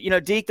of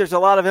Deke, there's a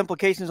lot of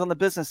implications on the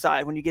business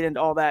side when you get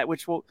into all that,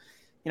 which will,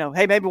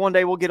 hey, maybe one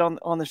day we'll get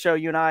on the show,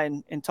 you and I,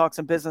 and talk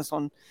some business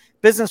from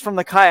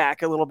the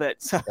kayak a little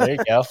bit. So there you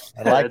go.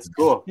 That's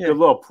cool. Yeah. Good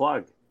little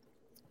plug.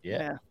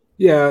 Yeah.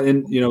 Yeah,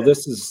 and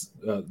this is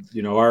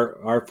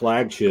our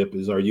flagship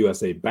is our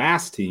USA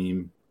Bass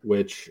team,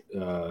 which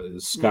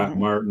is Scott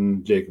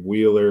Martin, Jacob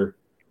Wheeler,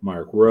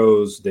 Mark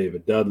Rose,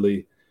 David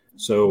Dudley.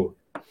 So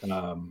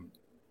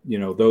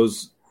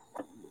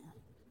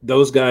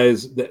those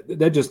guys,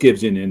 that just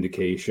gives you an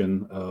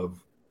indication of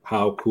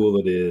how cool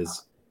it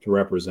is to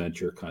represent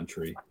your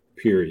country,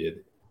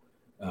 period.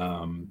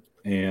 And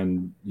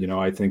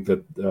I think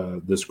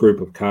that this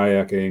group of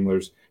kayak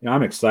anglers,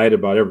 I'm excited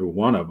about every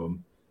one of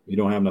them. We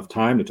don't have enough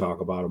time to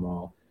talk about them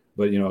all,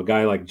 but a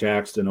guy like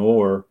Jackson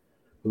Orr,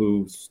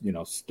 who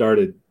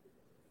started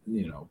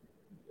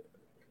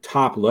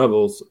top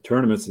levels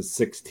tournaments at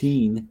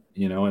 16,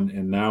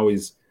 and now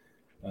he's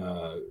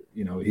going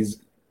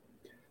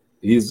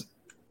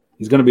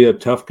to be a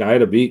tough guy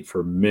to beat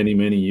for many,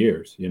 many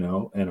years,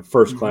 and a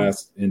first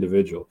class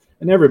individual.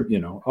 And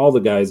all the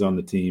guys on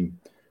the team,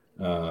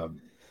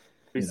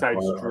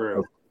 besides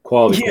Drew,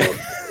 quality. Yeah.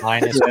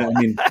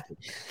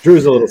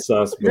 Drew's a little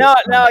sus. Now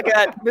I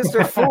got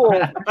Mr. Fool.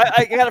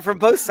 I got it from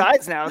both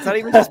sides now. It's not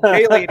even just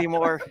Bailey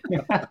anymore,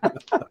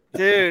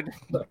 dude.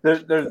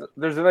 There's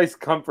a nice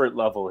comfort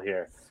level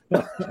here.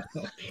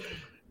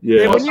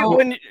 Yeah.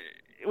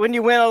 When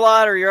you win a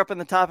lot, or you're up in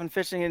the top and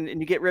fishing, and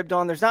you get ribbed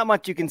on, there's not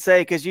much you can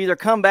say, because you either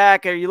come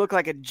back or you look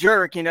like a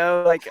jerk,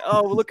 like,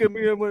 oh, look at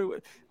me,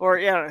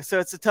 or so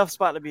it's a tough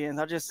spot to be in.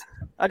 I'll just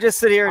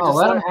sit here and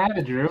let him have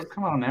it, Drew.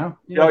 Come on now.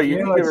 You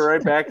can give it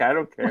right back. I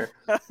don't care.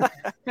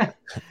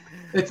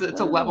 It's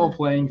a level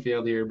playing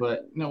field here,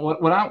 but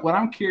what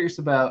I'm curious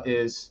about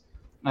is,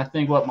 and I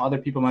think what other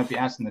people might be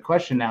asking the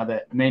question now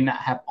that may not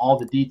have all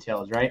the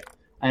details, right?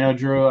 I know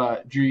Drew,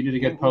 you did a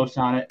good post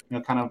on it,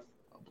 kind of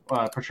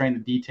portraying the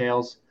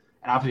details,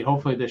 and obviously,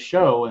 hopefully, this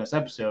show and this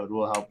episode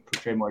will help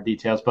portray more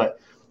details.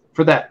 But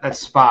for that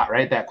spot,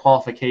 right, that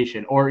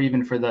qualification, or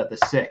even for the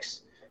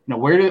 6,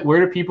 where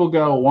do people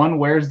go? One,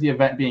 where's the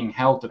event being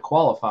held to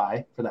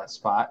qualify for that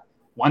spot?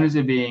 When is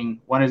it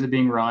being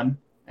run?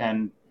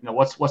 And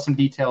what's some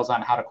details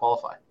on how to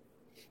qualify?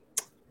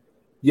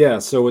 Yeah,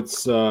 so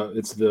it's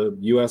the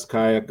U.S.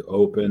 Kayak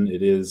Open.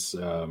 It is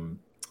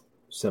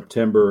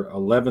September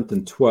 11th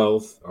and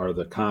 12th are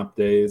the comp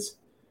days.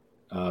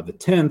 The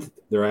 10th,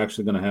 they're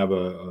actually going to have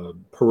a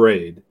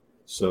parade.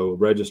 So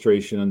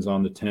registration's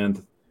on the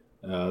 10th.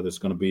 There's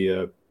going to be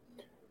a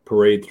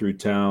parade through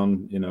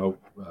town,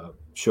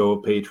 show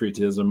of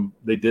patriotism.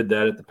 They did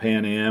that at the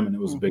Pan Am, and it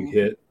was a big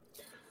hit.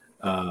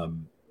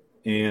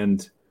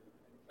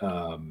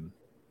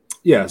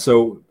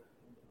 So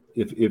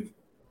if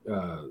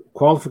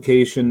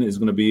qualification is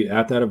going to be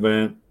at that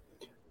event.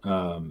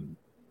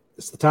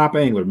 It's the top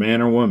angler,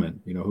 man or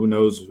woman. Who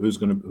knows who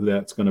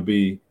that's going to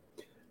be.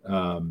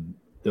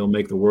 They'll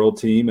make the world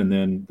team, and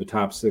then the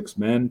top 6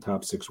 men,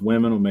 top 6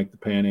 women will make the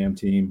Pan Am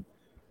team.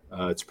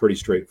 It's pretty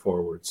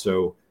straightforward.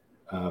 So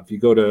if you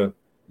go to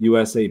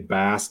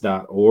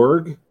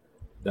usabass.org,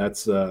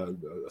 that's a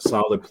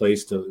solid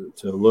place to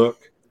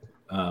look.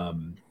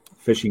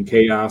 Fishing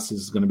Chaos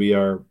is going to be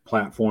our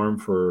platform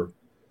for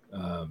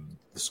the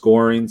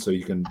scoring, so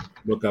you can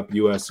look up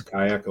U.S.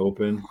 Kayak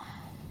Open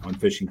on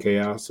Fishing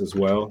Chaos as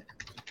well.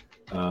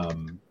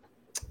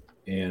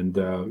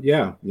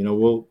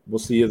 We'll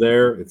see you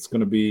there. It's going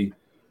to be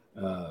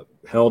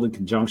held in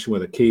conjunction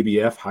with a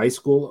KBF High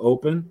School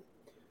Open.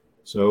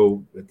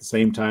 So at the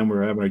same time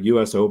we're having our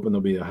U.S. Open,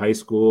 there'll be a high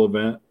school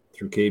event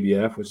through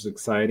KBF, which is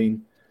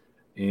exciting.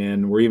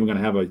 And we're even going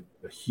to have a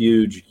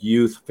huge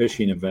youth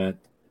fishing event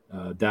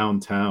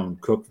downtown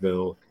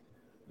Cookeville.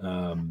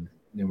 And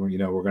we're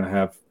going to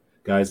have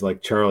guys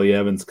like Charlie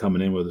Evans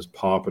coming in with his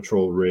Paw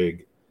Patrol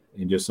rig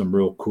and just some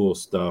real cool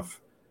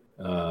stuff.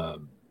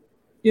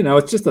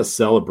 It's just a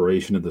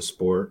celebration of the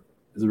sport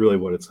is really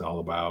what it's all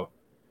about.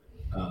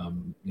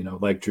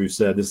 Like Drew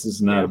said, this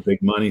is not a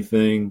big money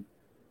thing.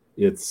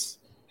 It's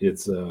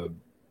if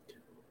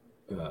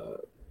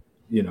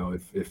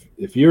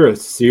you're a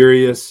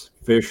serious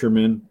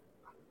fisherman,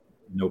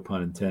 no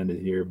pun intended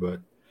here, but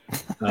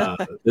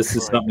this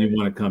is something you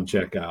want to come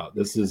check out.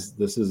 It's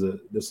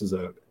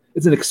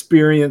an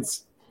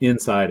experience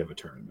inside of a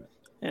tournament.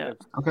 Yeah.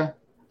 Okay.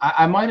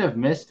 I might have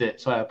missed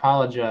it, so I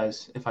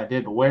apologize if I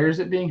did, but where is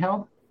it being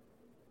held?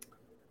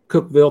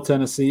 Cookeville,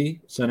 Tennessee,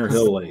 Center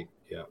Hill Lake.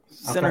 Yeah.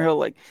 Center Hill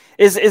Lake.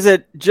 Is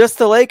it just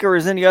the lake, or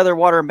is any other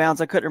water in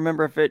bounds? I couldn't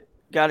remember if it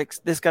got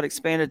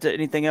expanded to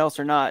anything else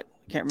or not.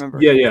 Can't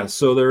remember. Yeah.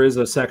 So there is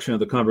a section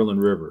of the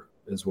Cumberland River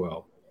as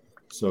well.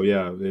 So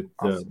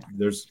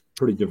there's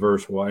pretty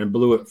diverse water. And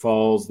Blewett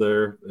Falls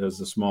there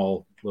is a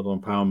small little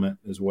impoundment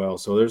as well.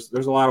 So there's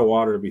a lot of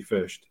water to be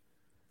fished.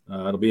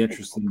 It'll be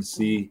interesting to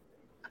see,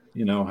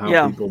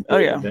 how people do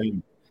it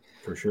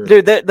for sure.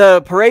 Dude,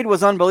 the parade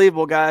was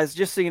unbelievable, guys.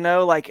 Just so you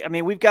know,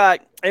 we've got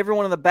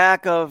everyone in the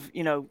back of,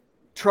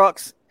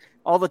 trucks,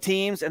 all the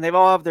teams, and they've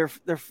all have their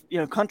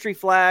country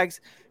flags.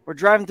 We're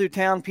driving through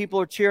town.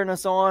 People are cheering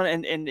us on.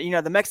 And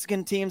the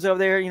Mexican team's over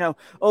there, ole,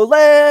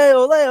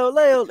 ole, ole,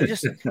 ole.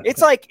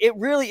 It's like, it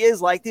really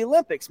is like the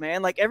Olympics,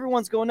 man. Like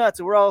everyone's going nuts.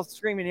 And we're all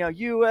screaming,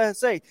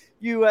 USA,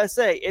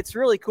 USA. It's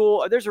really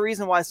cool. There's a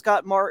reason why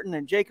Scott Martin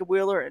and Jacob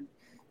Wheeler and,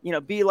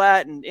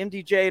 B-Lat and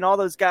MDJ and all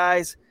those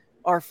guys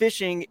are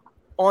fishing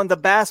on the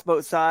bass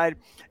boat side.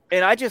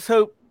 And I just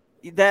hope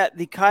that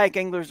the kayak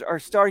anglers are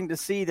starting to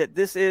see that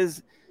this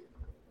is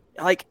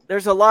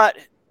there's a lot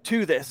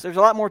to this. There's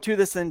a lot more to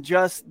this than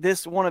just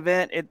this one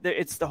event.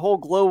 It's the whole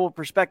global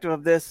perspective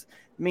of this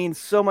means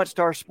so much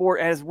to our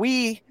sport. As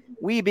we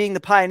being the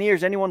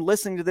pioneers, anyone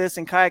listening to this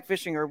in kayak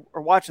fishing or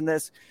watching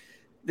this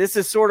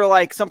is sort of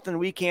like something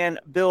we can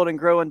build and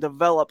grow and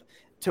develop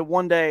to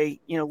one day,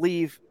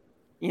 leave,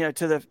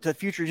 to the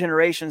future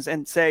generations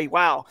and say,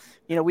 wow,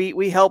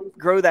 we help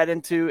grow that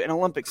into an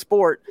Olympic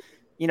sport,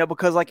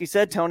 because like you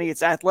said, Tony,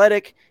 it's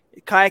athletic.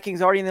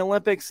 Kayaking's already in the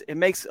Olympics. It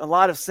makes a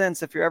lot of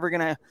sense. If you're ever going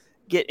to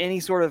get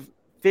any sort of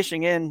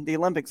fishing in the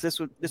Olympics, this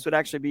would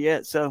actually be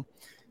it. So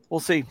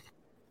we'll see.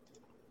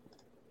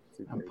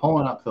 I'm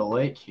pulling up the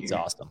lake here. It's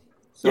awesome.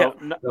 So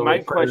my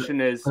question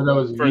is, for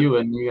those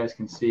viewing, you guys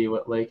can see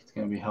what lake it's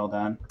going to be held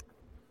on.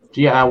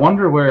 Gee, I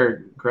wonder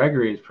where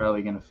Gregory is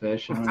probably going to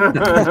fish.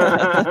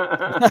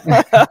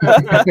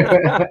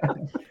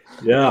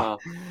 Yeah.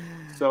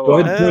 So go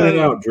ahead and point it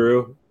out,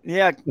 Drew.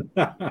 Yeah.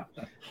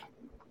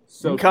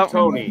 So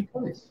Tony,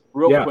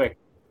 real quick,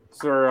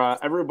 so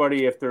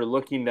everybody, if they're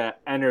looking to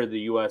enter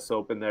the U.S.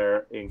 Open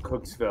there in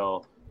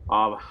Cooksville,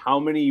 how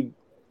many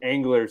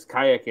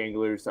kayak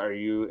anglers are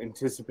you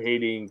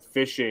anticipating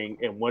fishing,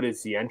 and what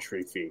is the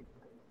entry fee?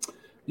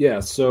 Yeah,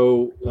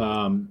 so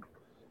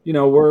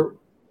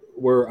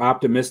we're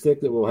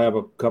optimistic that we'll have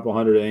a couple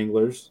hundred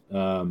anglers.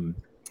 The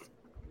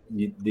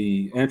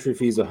entry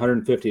fee is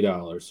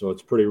 $150, so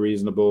it's pretty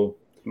reasonable.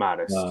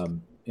 Modest.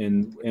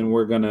 And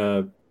we're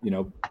gonna,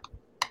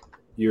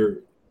 your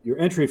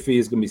entry fee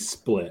is gonna be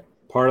split.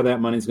 Part of that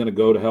money is gonna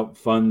go to help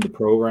fund the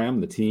program,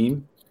 the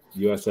team,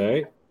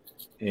 USA,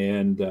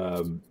 and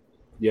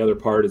the other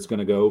part is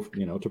gonna go,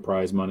 to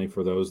prize money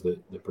for those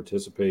that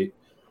participate.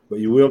 But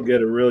you will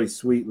get a really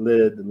sweet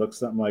lid that looks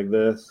something like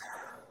this.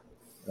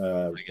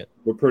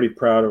 We're pretty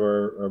proud of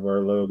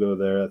our logo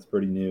there. That's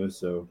pretty new.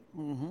 So,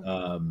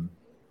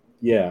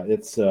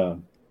 it's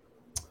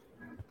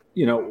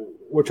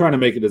we're trying to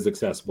make it as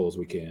accessible as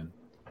we can.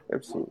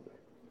 Absolutely.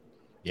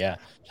 Yeah,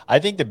 I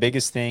think the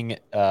biggest thing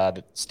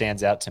that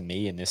stands out to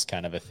me in this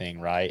kind of a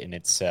thing, right? And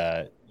it's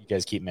you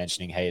guys keep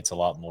mentioning, hey, it's a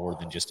lot more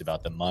than just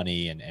about the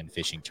money and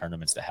fishing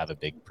tournaments that have a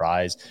big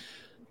prize.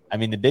 I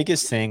mean, the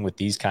biggest thing with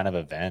these kind of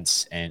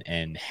events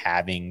and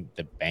having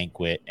the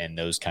banquet and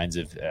those kinds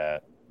of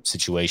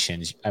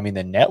situations, I mean,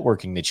 the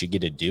networking that you get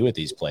to do at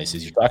these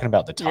places, you're talking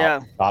about the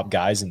top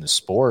guys in the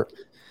sport.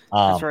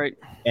 That's right.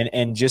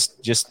 And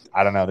just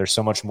I don't know. There's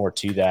so much more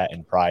to that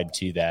and pride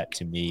to that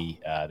to me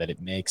that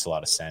it makes a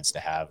lot of sense to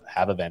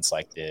have events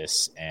like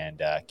this and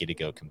get to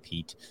go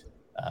compete,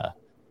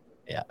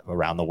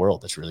 around the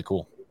world. That's really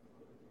cool.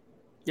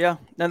 Yeah,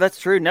 no, that's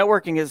true.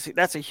 Networking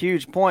that's a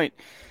huge point,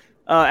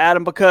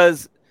 Adam,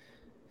 because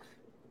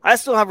I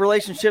still have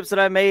relationships that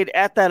I made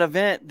at that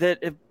event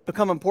that have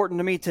become important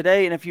to me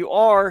today. And if you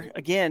are,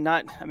 again,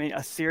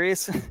 a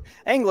serious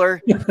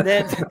angler,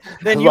 then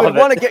you would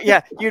want to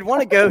get, you'd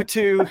want to go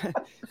to,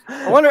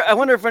 I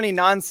wonder if any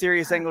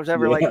non-serious anglers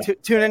ever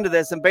tune into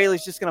this, and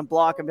Bailey's just going to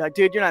block and be like,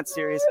 dude, you're not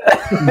serious.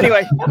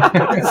 Anyway,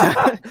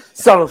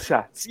 subtle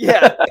shots.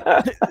 Yeah.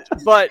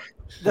 But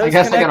I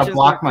guess I got to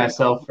block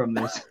myself from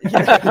this.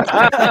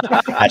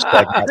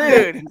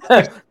 Dude,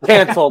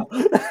 canceled.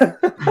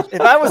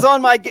 If I was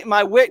on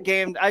my wit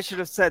game, I should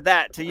have said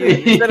that to you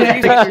instead of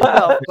using it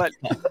yourself. But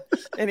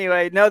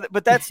anyway, no,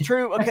 but that's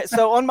true. Okay,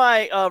 so on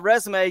my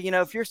resume,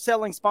 if you're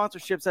selling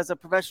sponsorships as a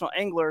professional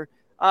angler,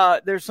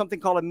 there's something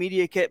called a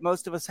media kit.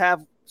 Most of us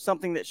have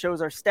something that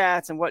shows our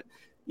stats and what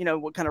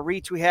kind of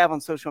reach we have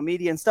on social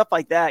media and stuff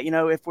like that.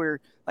 If we're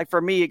like,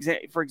 for me,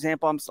 for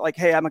example, I'm like,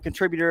 hey, I'm a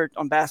contributor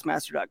on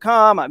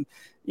Bassmaster.com. I'm,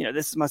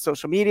 this is my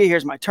social media.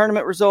 Here's my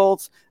tournament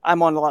results.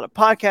 I'm on a lot of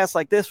podcasts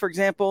like this, for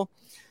example.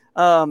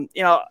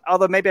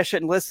 Although maybe I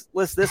shouldn't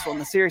list this one,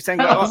 the serious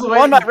thing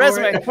on my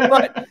resume,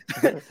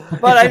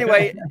 but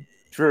anyway.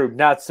 Drew,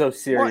 not so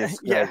serious.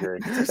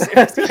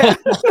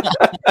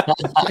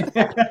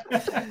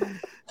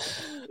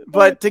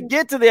 But to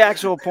get to the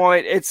actual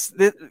point, it's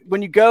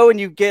when you go and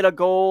you get a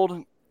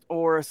gold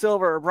or a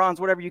silver or bronze,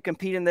 whatever you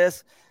compete in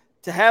this,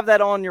 to have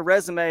that on your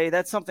resume,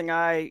 that's something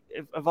I've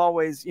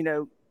always,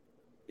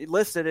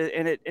 listed it,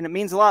 and it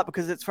means a lot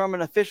because it's from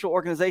an official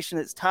organization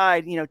that's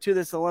tied, to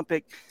this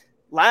Olympic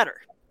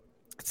ladder.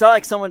 It's not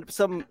like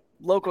some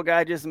local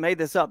guy just made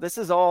this up. This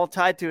is all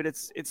tied to it.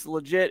 It's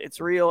legit,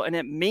 it's real, and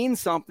it means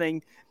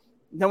something.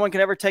 No one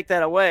can ever take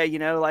that away,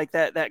 like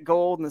that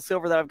gold and the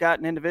silver that I've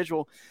gotten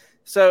individual.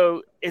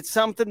 So it's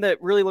something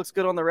that really looks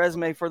good on the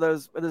resume for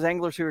those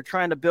anglers who are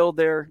trying to build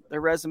their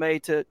resume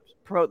to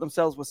promote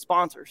themselves with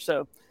sponsors.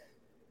 So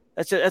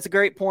that's a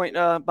great point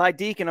by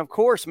Deacon. Of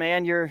course,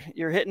 man, you're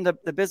hitting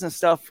the business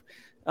stuff.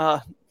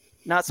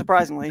 Not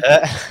surprisingly,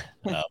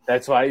 no.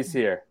 That's why he's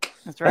here.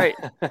 That's right.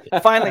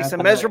 Finally,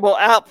 some measurable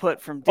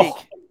output from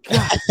Deke.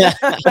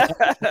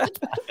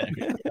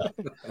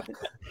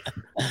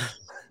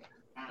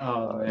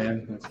 Oh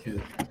man, that's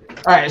good.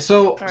 All right,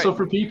 so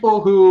for people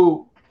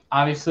who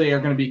obviously are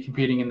going to be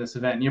competing in this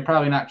event, and you're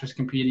probably not just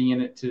competing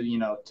in it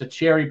to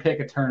cherry pick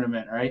a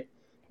tournament, right?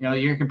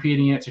 You're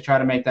competing in it to try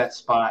to make that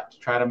spot, to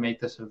try to make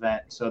this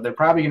event. So they're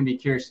probably going to be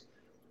curious.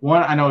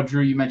 One, I know,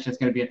 Drew, you mentioned it's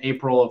going to be in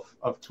April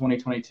of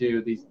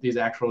 2022.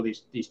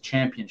 These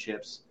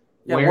championships.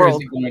 Yeah, where is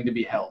it going to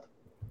be held?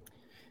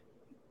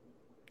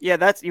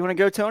 Yeah, you want to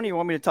go, Tony? You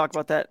want me to talk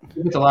about that?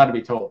 It's allowed to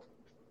be told.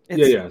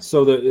 Yeah.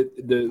 So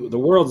the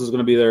Worlds is going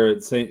to be there.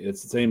 It's the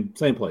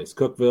same place,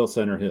 Cookeville,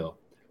 Center Hill.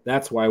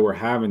 That's why we're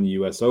having the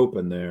U.S.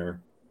 Open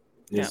there,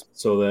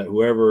 so that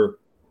whoever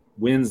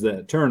wins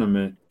that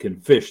tournament can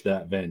fish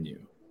that venue.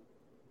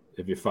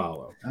 If you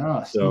follow,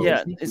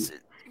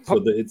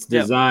 it's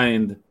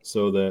designed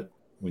so that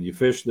when you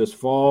fish this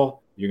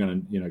fall, you're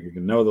gonna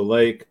know the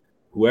lake.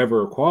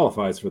 Whoever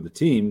qualifies for the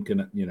team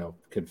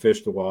can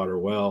fish the water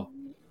well,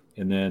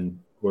 and then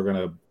we're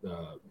gonna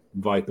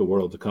invite the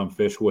world to come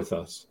fish with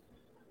us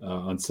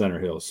on Center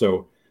Hill.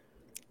 So,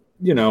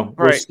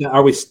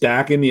 are we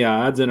stacking the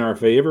odds in our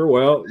favor?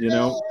 Well,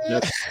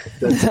 that's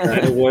kind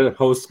of what a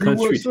host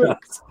country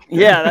does.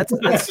 Yeah,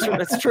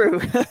 that's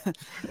true.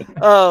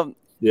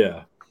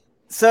 Yeah.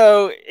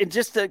 So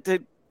just to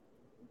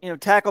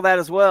tackle that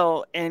as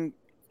well, and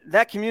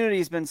that community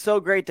has been so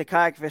great to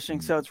kayak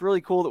fishing. So it's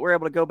really cool that we're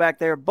able to go back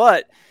there.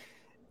 But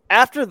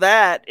after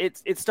that,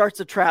 it starts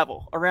to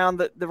travel around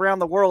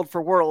the world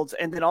for Worlds,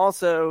 and then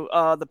also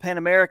the Pan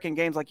American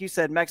Games, like you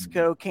said,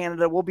 Mexico,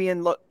 Canada. We'll be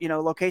in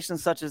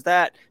locations such as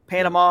that,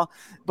 Panama.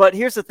 But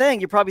here's the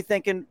thing: you're probably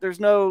thinking there's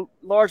no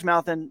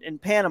largemouth in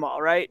Panama,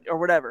 right, or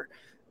whatever.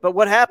 But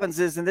what happens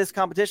is in this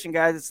competition,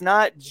 guys, it's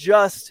not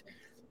just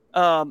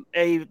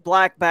a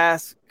black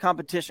bass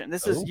competition.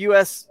 This is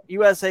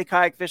USA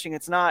kayak fishing.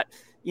 It's not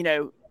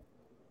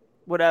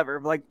whatever,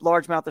 like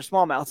largemouth or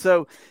smallmouth.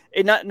 So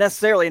it not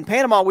necessarily in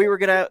Panama, we were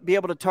going to be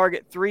able to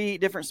target 3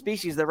 different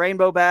species: the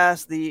rainbow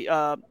bass,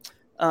 the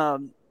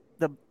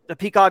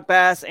peacock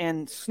bass,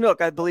 and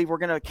snook. I believe we're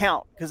going to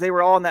count because they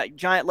were all in that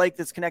giant lake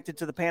that's connected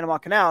to the Panama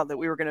Canal that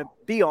we were going to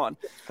be on.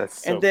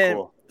 That's so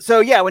cool. So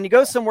yeah, when you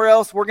go somewhere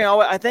else, we're going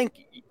to, I think,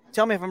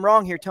 tell me if I'm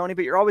wrong here, Tony,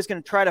 but you're always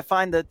going to try to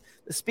find the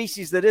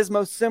species that is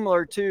most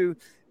similar to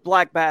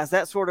black bass,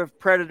 that sort of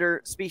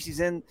predator species.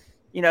 In,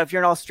 if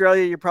you're in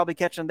Australia, you're probably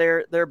catching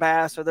their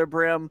bass or their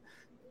brim,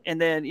 and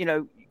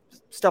then,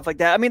 stuff like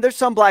that. I mean, there's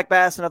some black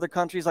bass in other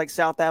countries like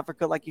South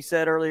Africa, like you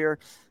said earlier,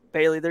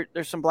 Bailey.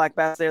 There's some black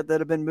bass there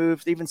that have been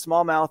moved, even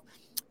smallmouth.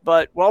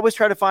 But we'll always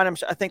try to find them,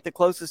 I think, the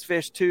closest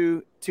fish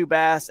to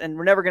bass, and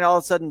we're never going to all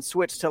of a sudden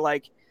switch to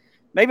like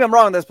maybe I'm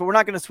wrong on this, but we're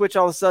not going to switch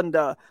all of a sudden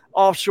to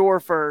offshore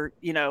for,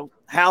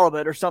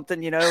 halibut or something,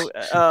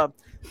 but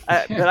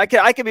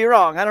I could be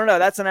wrong. I don't know.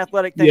 That's an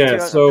athletic thing. Yeah.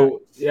 Too.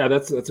 So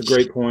that's a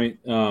great point.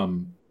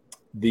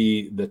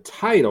 The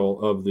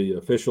title of the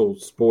official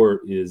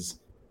sport is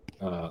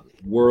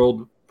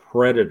World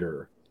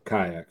Predator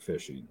Kayak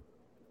Fishing.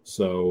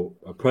 So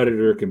a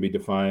predator can be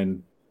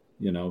defined,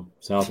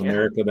 South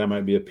America, that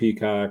might be a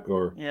peacock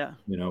or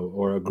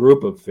a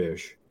group of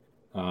fish.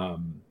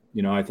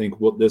 I think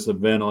this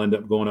event will end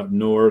up going up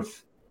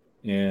north,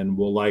 and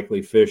we'll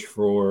likely fish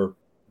for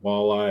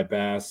walleye,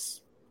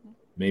 bass,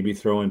 maybe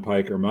throw in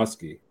pike or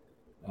muskie.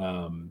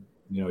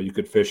 You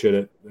could fish it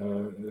at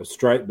a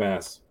striped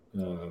bass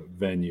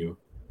venue,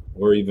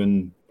 or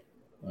even,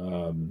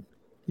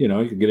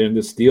 you could get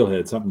into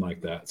steelhead, something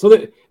like that. So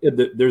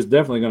there's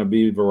definitely going to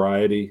be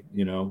variety,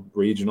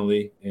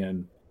 regionally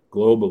and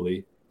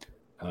globally.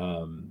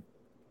 And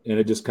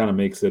it just kind of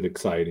makes it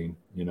exciting,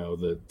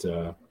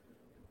 that,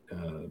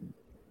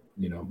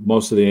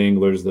 most of the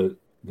anglers that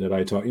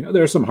I talk,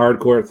 there are some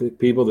hardcore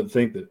people that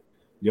think that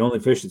the only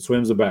fish that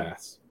swims a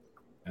bass.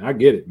 And I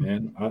get it,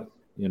 man. I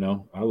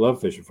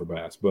love fishing for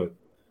bass, but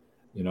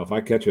if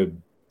I catch a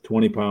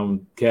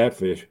 20-pound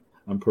catfish,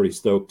 I'm pretty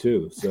stoked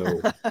too.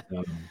 So,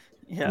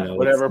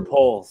 whatever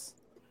pulls.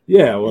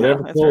 Yeah,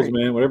 whatever pulls, right.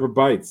 man, whatever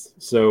bites.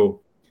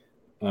 So,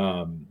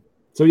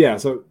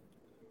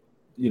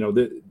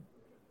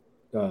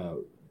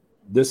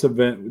 this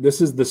event,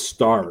 this is the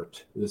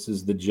start. This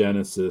is the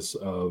genesis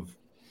of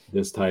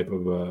this type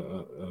of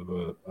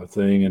a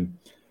thing. And,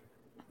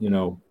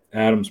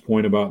 Adam's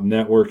point about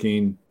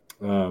networking,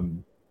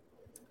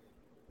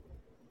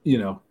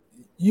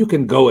 you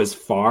can go as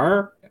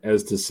far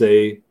as to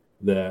say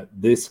that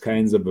this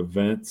kinds of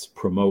events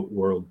promote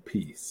world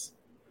peace.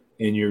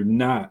 And you're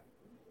not,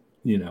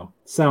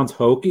 sounds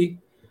hokey,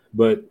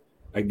 but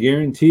I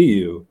guarantee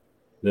you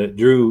that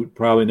Drew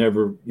probably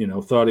never,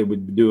 thought he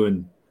would be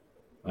doing,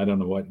 I don't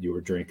know what you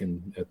were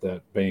drinking at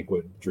that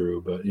banquet,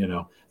 Drew, but you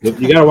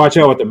got to watch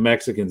out what the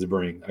Mexicans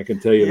bring. I can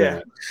tell you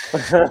that.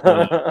 That's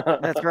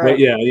right. But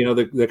yeah,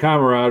 the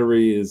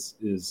camaraderie is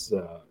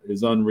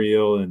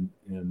unreal, and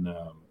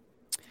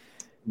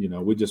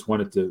we just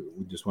wanted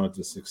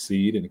to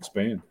succeed and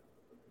expand.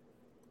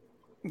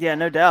 Yeah,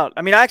 no doubt.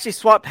 I mean, I actually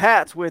swapped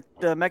hats with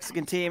the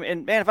Mexican team,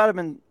 and man, if I'd have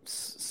been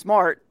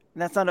smart,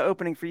 and that's not an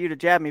opening for you to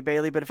jab me,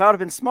 Bailey, but if I would have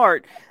been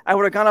smart, I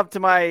would have gone up to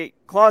my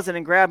closet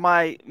and grabbed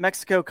my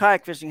Mexico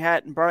kayak fishing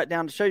hat and brought it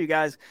down to show you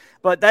guys.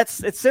 But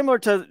it's similar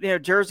to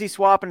jersey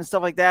swapping and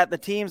stuff like that. The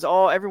teams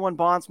everyone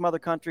bonds from other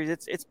countries.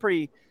 It's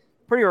pretty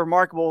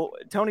remarkable.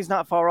 Tony's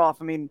not far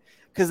off. I mean,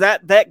 because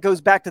that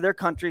goes back to their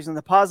countries, and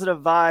the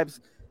positive vibes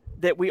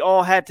that we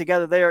all had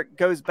together there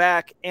goes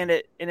back, and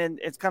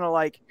it's kind of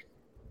like,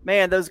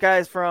 man, those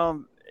guys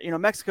from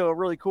Mexico are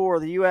really cool,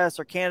 or the U.S.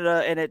 or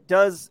Canada, and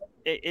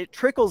it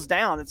trickles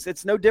down.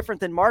 It's no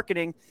different than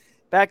marketing.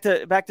 Back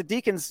to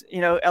Deacon's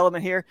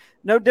element here.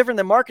 No different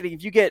than marketing.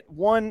 If you get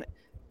one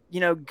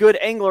good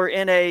angler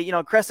in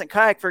a Crescent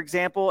kayak, for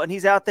example, and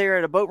he's out there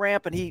at a boat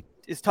ramp and he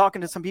is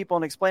talking to some people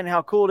and explaining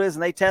how cool it is,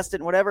 and they test it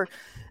and whatever,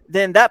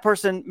 then that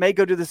person may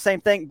go do the same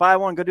thing, buy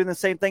one, go do the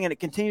same thing, and it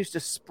continues to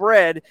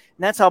spread. And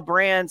that's how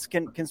brands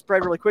can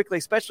spread really quickly,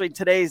 especially in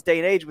today's day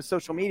and age with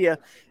social media.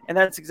 And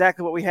that's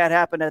exactly what we had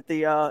happen at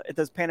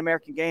those Pan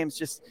American Games.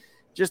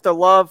 Just a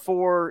love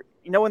for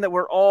knowing that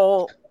we're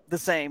all the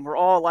same. We're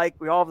all alike.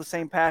 We all have the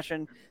same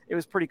passion. It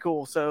was pretty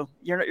cool. So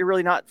you're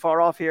really not far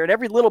off here. And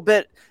every little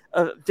bit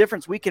of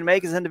difference we can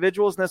make as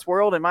individuals in this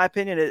world, in my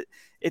opinion,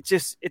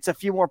 it's a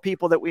few more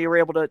people that we were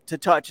able to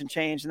touch and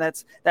change. And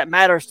that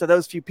matters to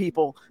those few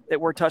people that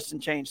were touched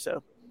and changed.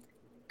 So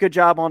good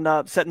job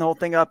on setting the whole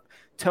thing up,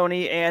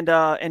 Tony,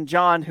 and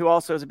John, who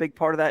also is a big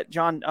part of that.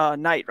 John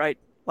Knight, right?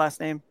 Last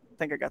name. I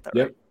think I got that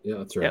right. Yeah,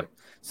 that's right. Yep.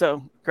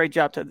 So great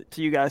job to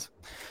you guys.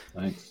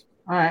 Thanks.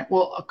 All right.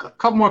 Well, a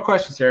couple more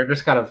questions here.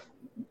 Just kind of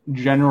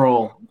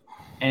general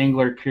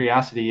angler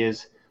curiosity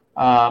is,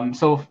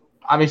 so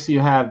obviously you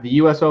have the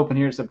U.S. Open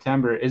here in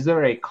September. Is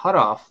there a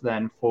cutoff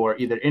then for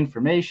either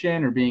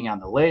information or being on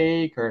the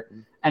lake or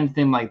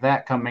anything like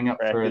that coming up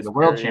for the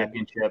World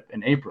Championship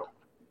in April?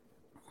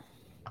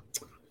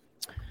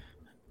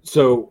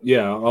 So,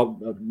 yeah,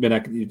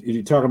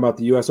 you're talking about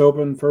the U.S.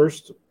 Open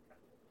first?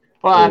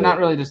 Well, not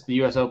really just the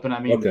U.S. Open. I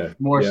mean,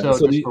 more so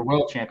just for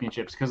World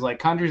Championships, because like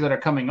countries that are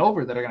coming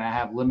over that are going to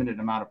have limited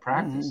amount of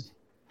practice.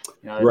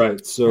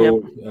 Right.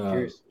 So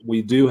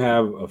we do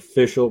have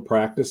official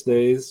practice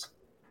days,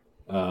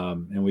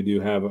 and we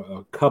do have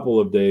a couple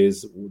of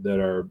days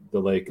that the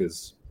lake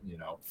is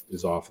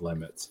off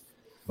limits.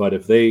 But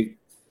if they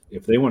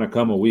want to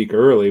come a week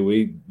early,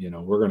 we're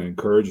going to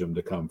encourage them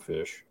to come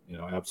fish.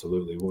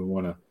 Absolutely. We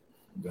want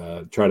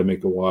to try to make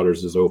the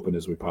waters as open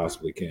as we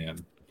possibly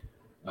can.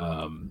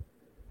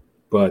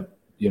 But,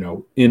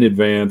 in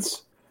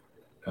advance,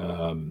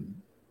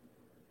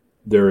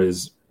 there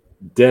is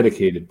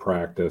dedicated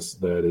practice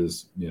that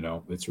is,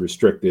 it's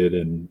restricted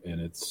and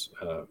it's,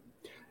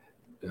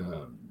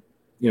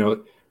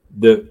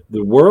 The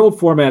world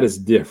format is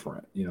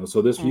different,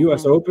 So this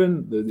U.S.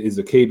 Open is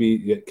a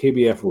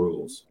KBF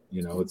rules.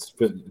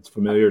 It's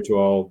familiar to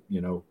all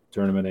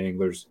tournament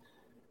anglers.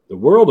 The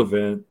world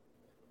event,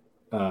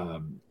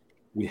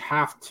 we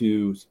have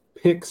to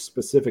pick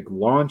specific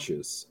launch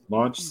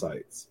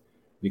sites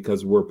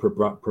because we're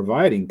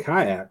providing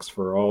kayaks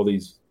for all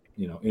these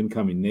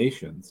incoming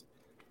nations.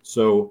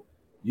 So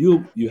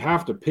you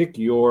have to pick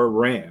your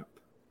ramp,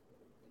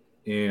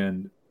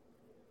 and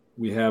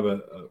we have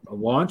a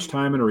launch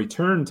time and a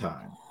return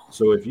time.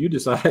 So if you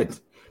decide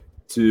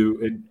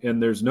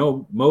and there's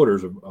no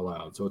motors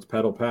allowed, so it's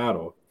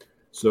paddle.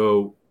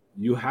 So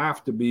you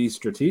have to be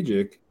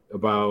strategic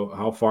about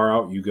how far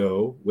out you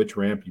go, which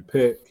ramp you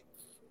pick,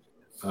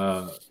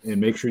 and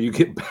make sure you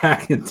get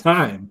back in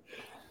time.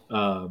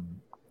 I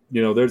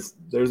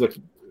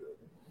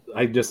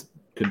just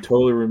could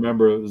totally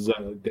remember it was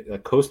a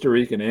Costa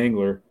Rican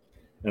angler,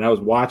 and I was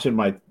watching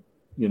I'm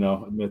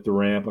at the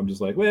ramp. I'm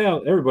just like,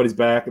 well, everybody's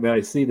back. And then I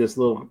see this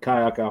little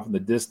kayak off in the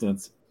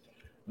distance.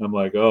 And I'm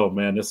like, oh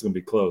man, this is going to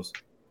be close.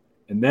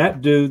 And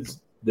that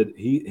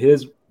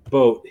his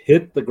boat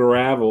hit the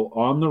gravel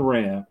on the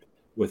ramp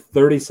with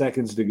 30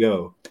 seconds to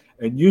go.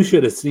 And you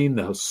should have seen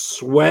the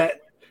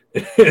sweat.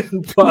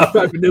 And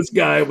I mean, this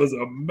guy was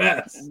a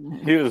mess.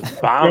 He was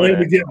trying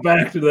to get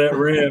back to that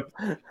ramp.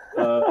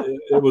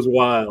 It was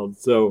wild.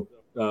 So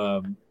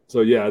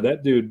yeah,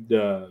 that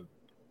dude,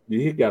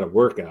 he got a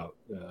workout.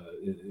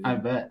 I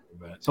bet.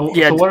 So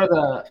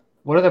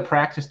what are the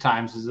practice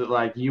times? Is it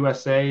like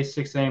USA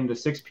 6 a.m. to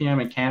 6 p.m.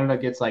 and Canada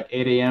gets like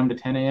 8 a.m. to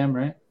 10 a.m.,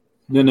 right?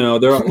 No,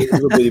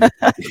 everybody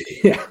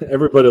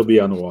will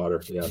be on the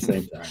water. Yeah,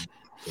 same time.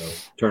 So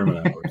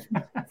tournament hours.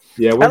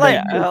 Yeah,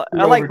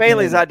 I like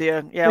Bailey's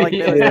idea. Yeah, I like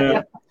Bailey's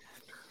idea.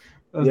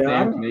 Those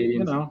damn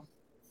Canadians.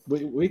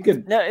 We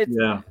could.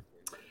 Yeah.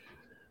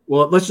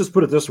 Well, let's just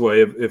put it this way: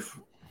 if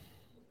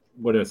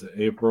what is it,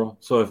 April?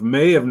 So if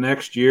May of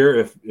next year,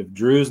 if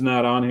Drew's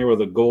not on here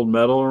with a gold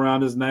medal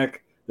around his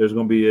neck, there's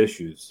going to be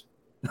issues.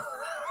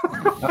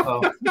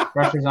 Uh-oh.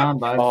 Pressure's on,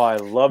 bud. Oh, I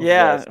love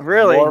this.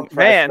 Really? More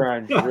man.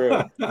 On Drew.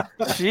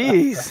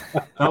 Jeez.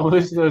 Don't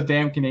lose to those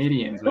damn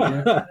Canadians, will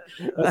you?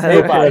 That's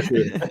no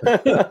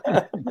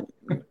pressure.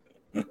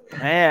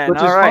 Man, which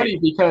is funny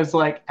because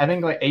I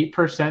think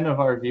 8% of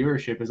our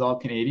viewership is all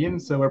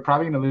Canadians, so we're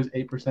probably going to lose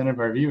 8% of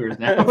our viewers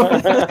now.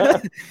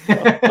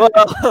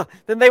 Well,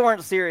 then they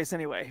weren't serious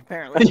anyway,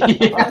 apparently.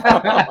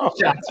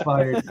 Shots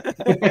fired.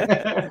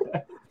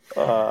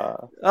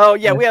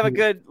 We have a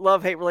good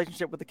love-hate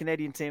relationship with the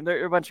Canadian team.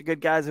 They're a bunch of good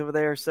guys over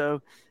there,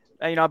 so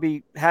I'll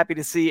be happy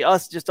to see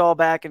us just all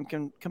back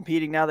and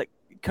competing now that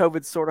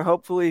COVID's sort of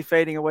hopefully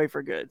fading away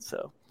for good.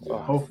 So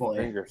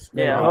hopefully,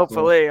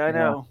 hopefully, I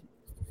know.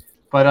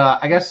 But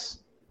I guess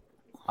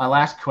my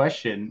last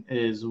question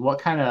is, what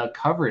kind of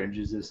coverage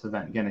is this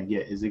event going to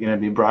get? Is it going to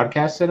be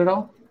broadcasted at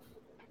all?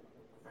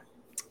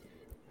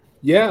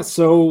 Yeah,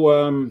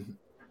 so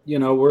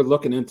we're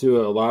looking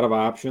into a lot of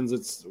options.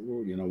 It's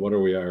what are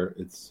we are?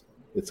 It's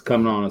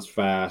coming on us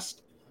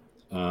fast,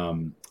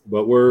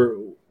 but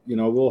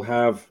we'll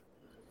have.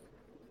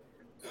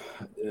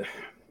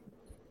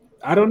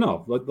 I don't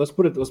know. Let's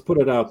put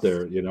it out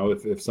there.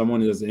 If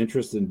someone is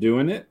interested in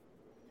doing it,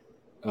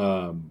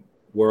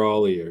 we're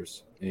all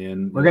ears.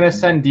 And we're gonna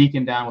send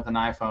Deacon down with an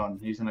iPhone.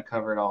 He's gonna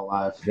cover it all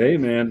live. Hey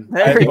man,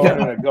 there we go.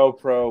 A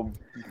GoPro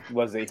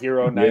was a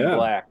Hero 9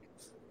 Black.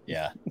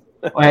 Yeah.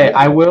 Hey,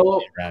 I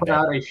will put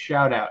out a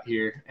shout out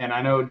here, and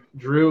I know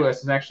Drew.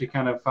 This is actually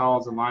kind of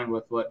follows in line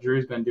with what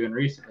Drew's been doing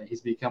recently. He's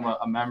become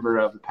a member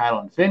of the Paddle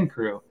and Fin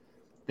crew.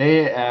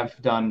 They have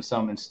done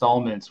some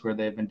installments where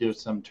they've been doing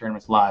some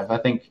tournaments live. I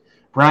think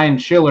Brian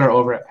Schiller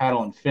over at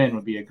Paddle and Fin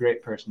would be a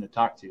great person to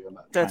talk to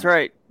about. That's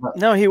right.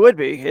 No, he would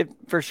be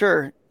for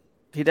sure.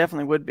 He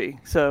definitely would be.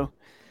 So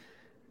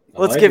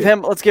let's give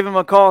him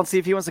a call and see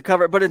if he wants to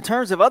cover it. But in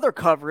terms of other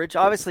coverage,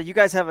 obviously you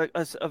guys have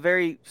a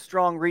very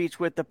strong reach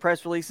with the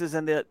press releases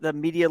and the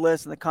media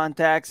list and the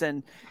contacts,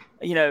 and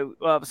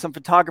some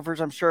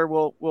photographers I'm sure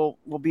will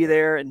be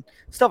there and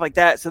stuff like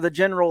that. So the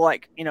general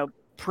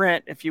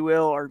print, if you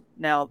will, or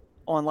now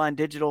online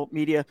digital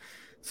media.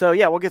 So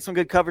yeah, we'll get some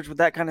good coverage with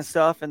that kind of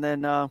stuff, and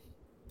then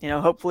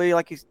hopefully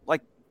like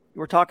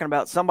we're talking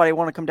about, somebody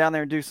want to come down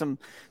there and do some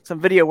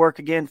video work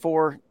again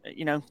for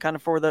kind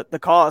of for the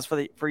cause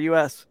for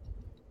US.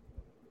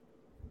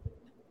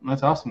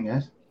 That's awesome,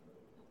 guys.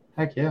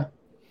 Heck yeah.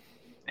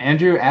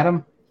 Andrew,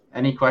 Adam,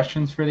 any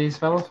questions for these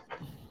fellows?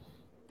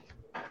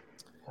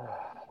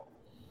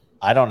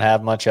 I don't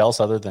have much else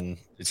other than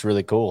it's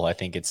really cool. I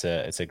think it's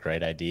a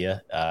great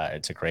idea.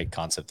 It's a great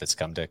concept that's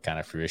come to kind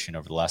of fruition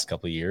over the last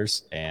couple of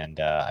years,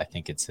 and I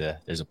think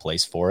there's a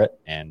place for it.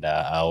 And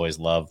I always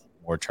love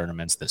more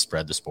tournaments that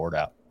spread the sport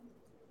out.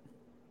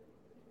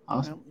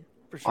 Awesome.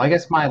 Sure. Well, I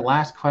guess my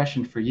last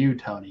question for you,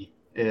 Tony,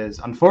 is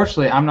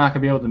unfortunately I'm not going to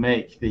be able to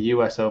make the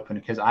U.S. Open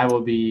because I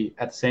will be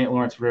at the St.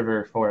 Lawrence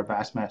River for a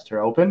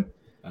Bassmaster Open.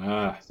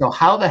 So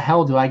how the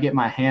hell do I get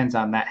my hands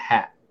on that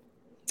hat?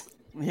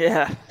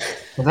 Yeah.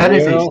 Well, that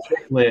is a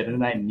strict lid,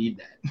 and I need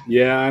that.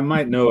 Yeah, I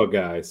might know a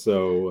guy.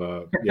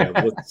 So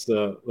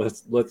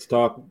let's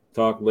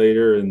talk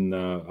later, and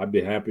I'd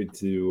be happy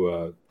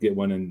to get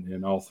one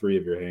in all three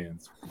of your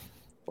hands.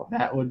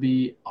 That would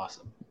be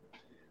awesome.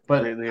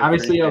 But Really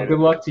obviously, appreciate good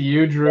it. luck to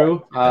you,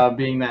 Drew.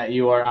 Being that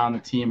you are on the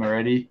team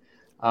already,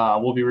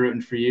 we'll be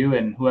rooting for you,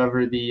 and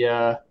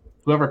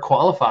whoever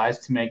qualifies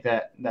to make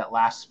that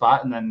last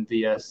spot, and then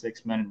the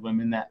 6 men and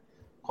women that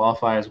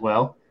qualify as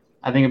well.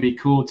 I think it'd be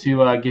cool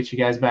to get you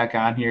guys back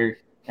on here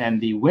and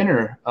the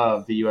winner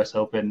of the U.S.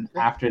 Open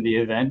after the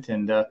event,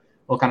 and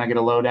we'll kind of get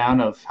a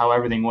lowdown of how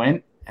everything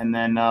went, and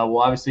then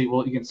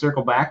you can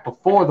circle back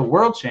before the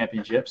World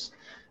Championships.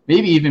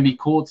 Maybe even be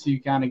cool to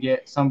kind of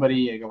get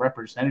somebody, like a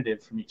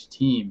representative from each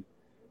team,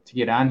 to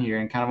get on here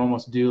and kind of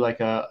almost do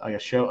like a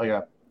show, like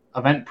a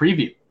event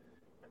preview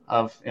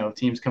of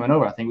teams coming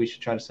over. I think we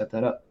should try to set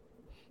that up.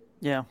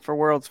 Yeah, for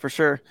Worlds for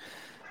sure.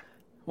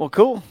 Well,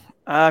 cool.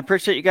 I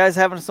appreciate you guys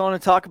having us on to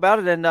talk about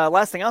it. And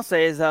last thing I'll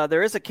say is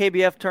there is a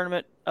KBF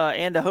tournament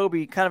and a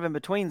Hobie kind of in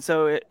between.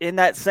 So in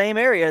that same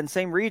area and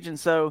same region.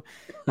 So,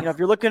 if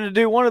you're looking to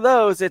do one of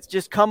those, it's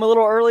just come a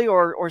little early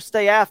or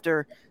stay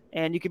after,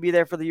 and you could be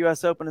there for the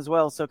U.S. Open as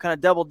well. So kind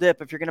of double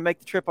dip. If you're going to make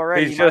the trip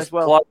already, He's you might just as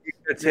well. plugging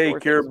to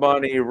take your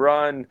money,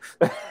 run.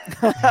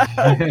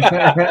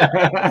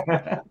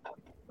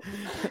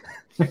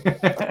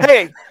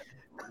 Hey,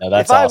 No,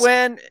 that's if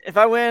awesome. if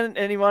I win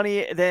any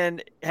money,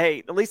 then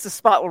hey, at least the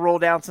spot will roll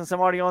down. Since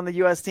I'm already on the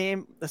U.S.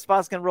 team, the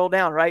spot's gonna roll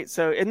down, right?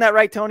 So isn't that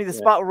right, Tony? The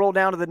spot will roll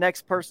down to the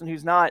next person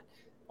who's not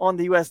on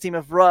the U.S. team,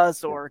 if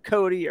Russ or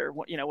Cody or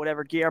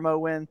whatever Guillermo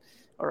win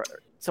or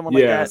someone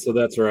like that. Yeah, so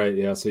that's right.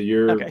 Yeah, so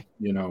you're Okay.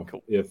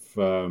 Cool. If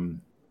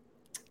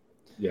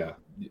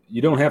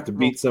you don't have to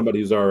beat somebody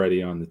who's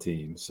already on the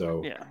team.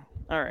 So Yeah.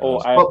 All right.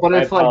 Oh, But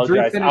I if, like, Drew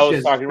apologize. I was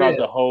finishes talking about fifth-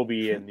 the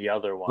Hobie and the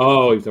other one.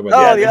 you're talking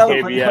about Oh, the the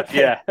other one, KBF. okay.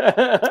 Yeah.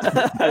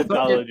 I But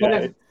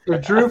apologize.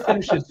 if Drew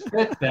finishes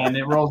fifth, then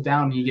it rolls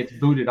down and he gets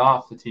booted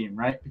off the team,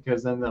 right?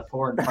 Because then the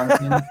four in front of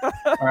him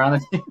are on the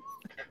team.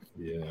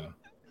 Yeah.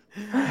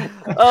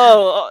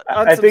 Oh,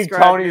 I think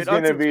unsubscribe, Tony's dude.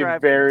 going to be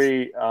Unsubscribe.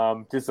 very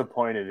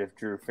disappointed if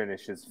Drew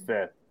finishes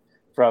fifth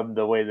from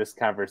the way this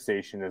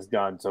conversation has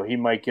gone. So he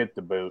might get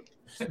the boot.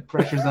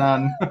 Pressure's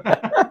on.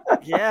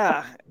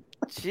 Yeah.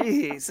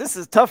 Jeez, this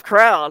is a tough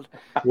crowd.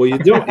 Well, you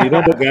don't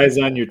put guys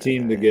on your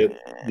team to get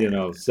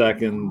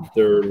second,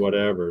 third,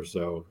 whatever.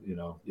 So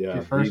yeah,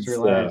 Your first he's,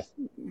 or last.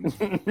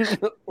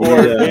 Or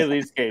in Yeah.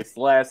 Bailey's case,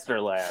 last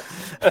or last.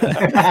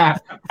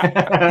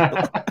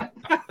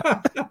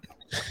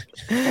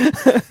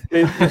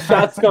 The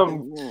shots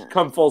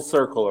come full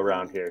circle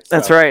around here. So.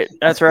 That's right.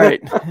 That's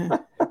right.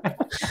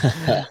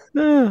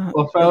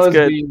 Well, fellas,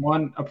 we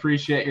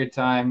appreciate your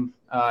time.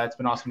 It's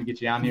been awesome to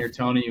get you on here,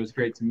 Tony. It was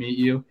great to meet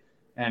you,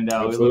 and we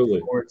Absolutely.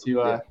 look forward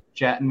to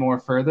chatting more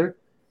further.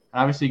 And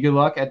obviously, good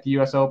luck at the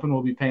U.S. Open.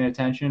 We'll be paying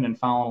attention and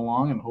following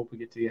along, and hope we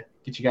get you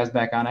guys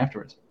back on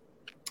afterwards.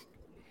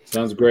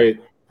 Sounds great.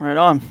 Right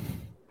on.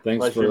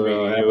 Thanks Pleasure for meeting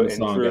you having us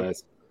and on, Drew.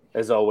 guys.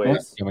 As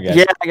always.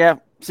 Yeah.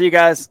 See you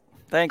guys.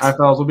 Thanks. All right,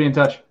 fellas, we'll be in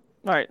touch.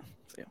 All right.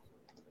 See ya.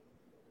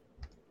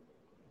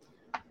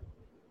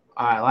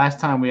 All right, last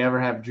time we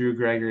ever have Drew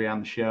Gregory on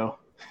the show.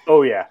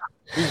 Oh, yeah.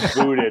 He's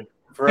booted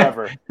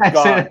forever. I said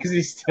Gone. it because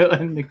he's still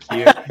in the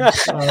queue.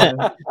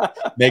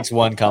 Makes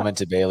one comment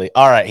to Bailey.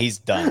 All right, he's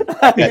done.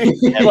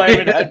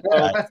 Slamming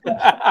headphones.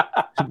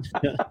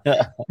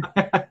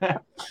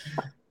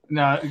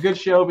 No, good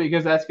show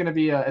because that's going to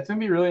be it's going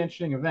to be a really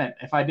interesting event.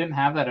 If I didn't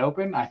have that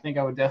open, I think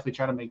I would definitely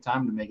try to make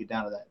time to make it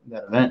down to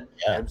that event.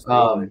 Yeah,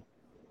 Absolutely.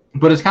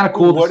 But it's kind of Who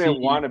cool to wouldn't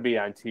see. want to be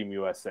on Team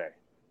USA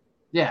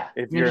Yeah,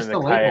 if I mean, you're just in the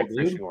the kayak label,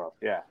 dude. fishing world?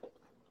 Yeah.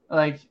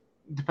 Like,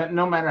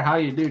 no matter how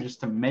you do, just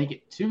to make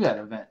it to that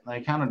event.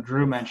 Like, kind of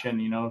Drew mentioned,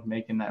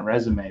 making that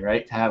resume,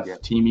 right? To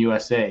have Team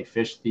USA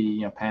fish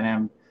the Pan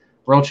Am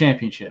World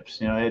Championships.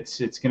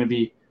 It's going to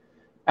be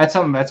that's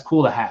something that's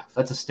cool to have.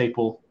 That's a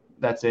staple.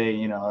 That's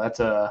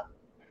a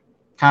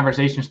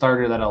conversation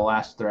starter that'll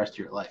last the rest of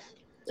your life.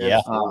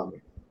 Yeah.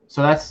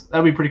 So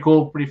that'd be pretty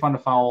cool, pretty fun to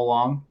follow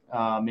along.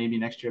 Maybe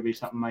next year will be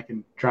something I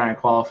can try and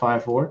qualify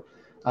for.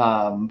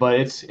 But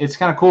it's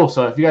kind of cool.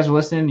 So if you guys are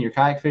listening, you're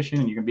kayak fishing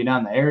and you're gonna be down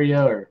in the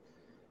area or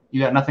you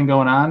got nothing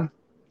going on,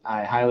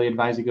 I highly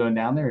advise you going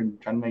down there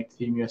and trying to make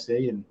Team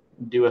USA and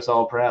do us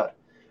all proud.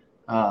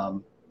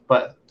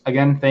 But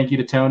again, thank you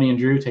to Tony and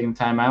Drew taking the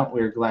time out.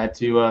 We're glad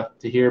to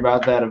hear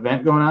about that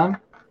event going on,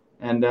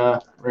 and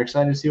we're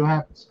excited to see what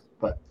happens.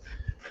 But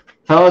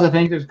fellas, I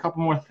think there's a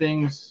couple more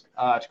things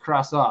to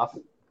cross off,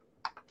 and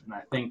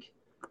I think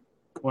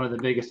one of the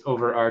biggest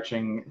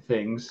overarching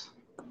things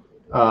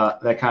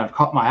that kind of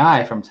caught my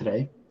eye from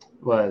today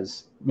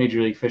was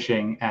Major League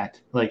Fishing at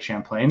Lake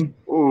Champlain.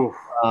 Ooh.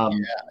 Yeah,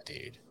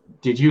 dude.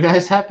 Did you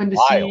guys happen to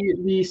see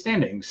the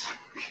standings?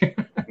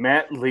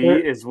 Matt Lee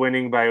is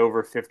winning by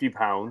over 50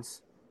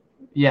 pounds.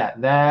 Yeah,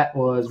 that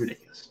was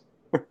ridiculous.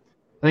 I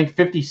think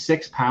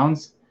 56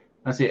 pounds.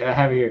 Let's see, I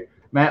have it here.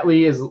 Matt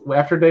Lee is,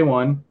 after day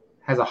one,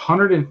 has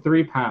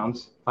 103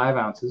 pounds, 5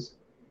 ounces.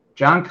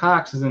 John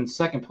Cox is in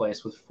second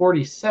place with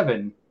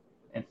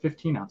 47.5 and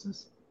 15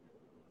 ounces.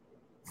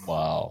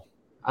 Wow.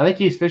 I think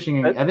he's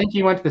fishing. I think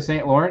he went to the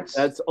St. Lawrence.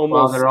 That's almost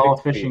while they're all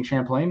 60. fishing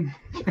Champlain.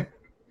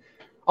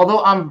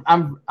 Although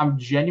I'm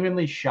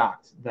genuinely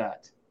shocked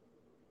that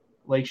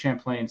Lake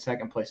Champlain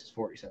second place is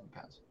 47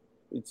 pounds.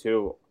 Me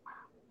too.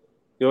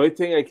 The only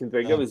thing I can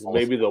think of is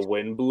maybe the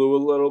wind blew a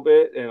little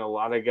bit, and a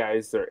lot of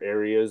guys, their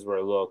areas were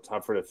a little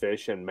tougher to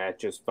fish, and Matt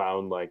just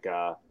found like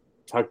a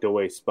tucked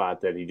away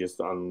spot that he just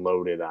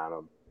unloaded on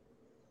him.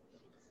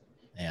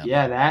 Damn.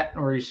 Yeah, that,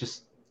 or he's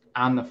just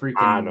on the freaking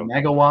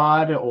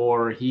megawad,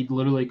 or he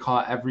literally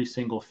caught every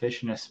single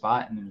fish in a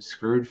spot and was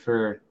screwed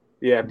for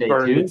day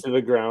burned 2. it to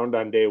the ground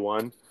on day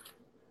 1.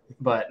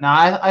 But no,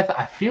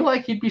 I feel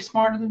like he'd be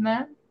smarter than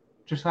that.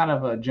 Just kind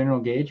of a general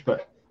gauge,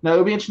 but no,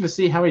 it'll be interesting to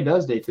see how he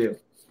does day 2.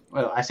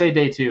 Well, I say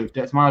day 2.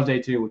 Tomorrow's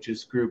day 2, which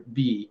is Group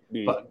B.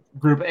 But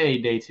Group A,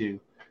 day 2.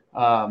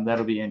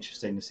 That'll be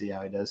interesting to see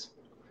how he does.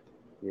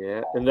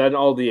 Yeah, and then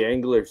all the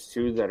anglers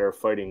too that are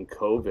fighting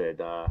COVID.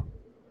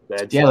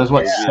 There's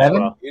what,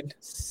 7?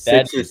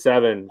 6 or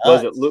 7.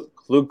 Was it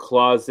Luke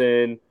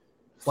Clausen,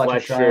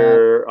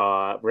 Fletcher,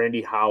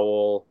 Randy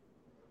Howell?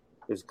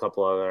 There's a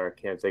couple other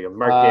I can't think of.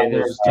 Mark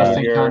Daniels,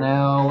 Justin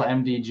Connell,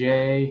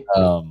 MDJ.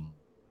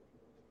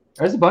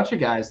 There's a bunch of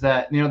guys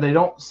that they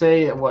don't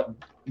say what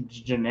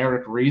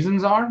generic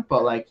reasons are,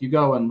 but like you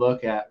go and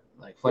look at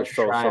like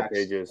Fletcher Shryack's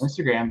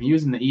Instagram, he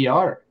was in the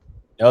ER.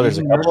 No, there's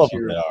a couple of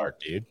them that are,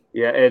 dude.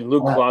 Yeah, and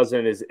Luke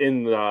Clausen is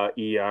in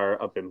the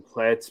ER up in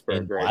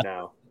Plattsburgh right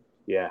now.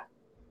 Yeah.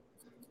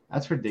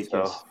 That's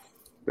ridiculous.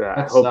 So,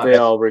 I hope they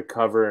all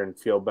recover and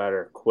feel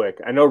better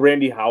quick. I know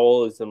Randy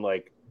Howell is in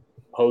like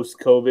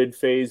post-COVID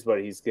phase, but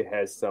he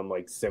has some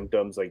like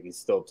symptoms, like he's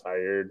still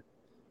tired.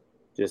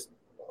 Just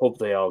hope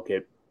they all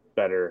get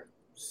better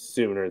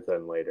sooner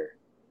than later.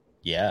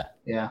 Yeah.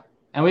 Yeah.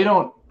 And we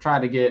don't try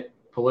to get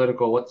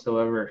political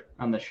whatsoever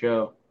on the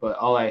show, but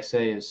all I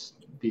say is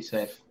be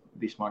safe,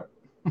 be smart.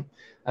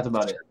 That's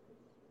about it.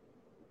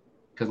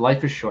 Because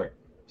life is short.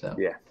 So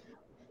yeah.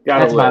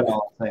 That's about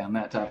all I'll say on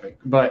that topic.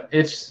 But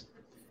it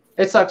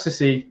sucks to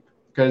see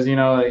because,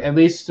 at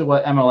least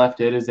what MLF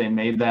did is they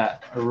made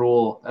that a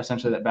rule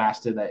essentially that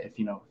Bass did that if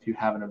you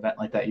have an event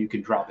like that, you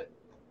can drop it.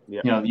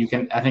 Yeah. You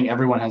can. I think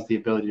everyone has the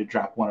ability to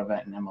drop one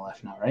event in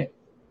MLF now, right?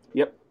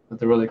 Yep. But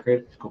they're really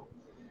creative. Cool.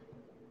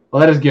 Well,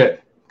 that is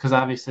good because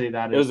obviously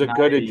it was a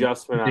good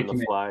adjustment on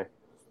the fly.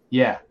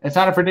 Yeah, it's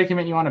not a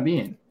predicament you want to be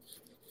in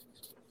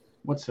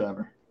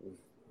whatsoever.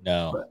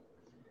 No. But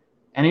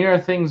any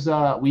other things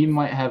we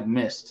might have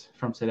missed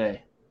from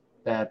today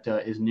that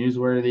is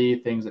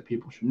newsworthy, things that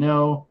people should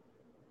know,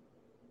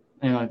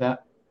 anything like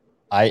that?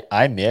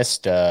 I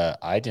missed.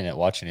 I didn't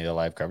watch any of the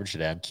live coverage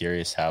today. I'm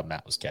curious how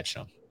Matt was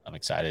catching them. I'm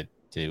excited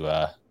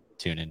to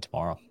tune in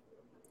tomorrow.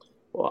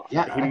 Well,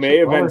 yeah, he may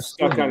have been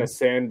stuck on a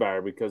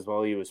sandbar because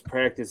while he was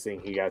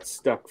practicing, he got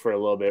stuck for a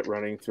little bit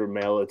running through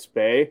Mallets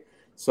Bay.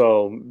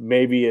 So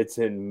maybe it's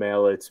in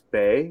Mallets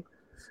Bay.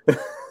 There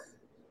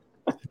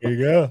you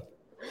go.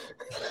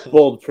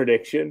 Bold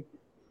prediction.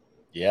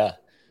 Yeah.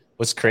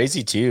 What's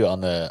crazy too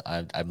I'm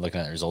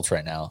looking at the results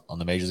right now on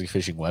the Major League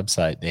Fishing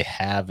website. They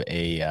have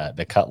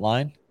the cut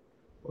line.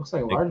 Looks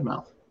like a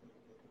largemouth.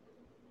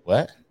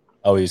 What?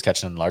 Oh, he was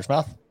catching a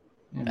largemouth?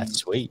 Yeah. That's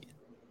sweet.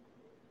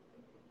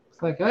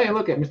 It's like, hey,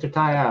 look at Mr.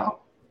 Tai Ao.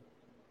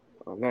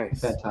 Oh,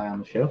 nice. That tie on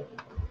the show.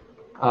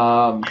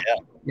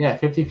 Yeah,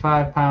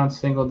 55-pound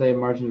single-day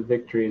margin of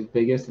victory is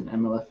biggest in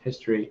MLF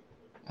history,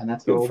 and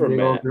that's the old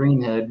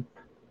greenhead.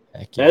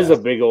 Heck yeah. That is a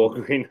big old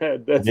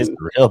greenhead. That's a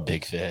real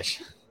big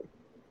fish.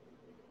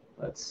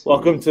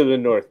 Welcome to the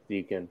North,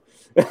 Deacon.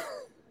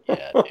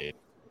 Yeah, dude.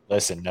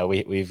 Listen, no,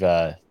 we've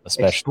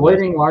especially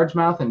exploiting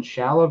largemouth and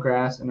shallow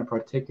grass in a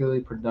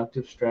particularly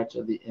productive stretch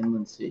of the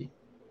inland sea.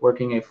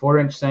 Working a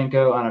 4-inch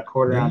Senko on a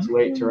quarter-ounce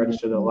weight to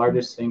register the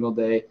largest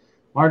single-day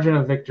margin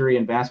of victory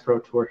in Bass Pro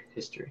Tour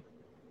history.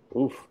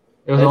 Oof.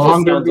 It was a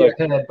long derby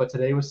ahead, but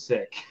today was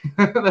sick.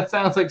 That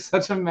sounds like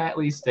such a Matt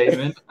Lee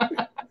statement.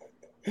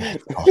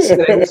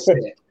 Today was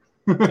sick.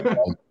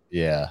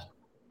 Yeah.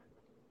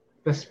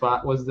 The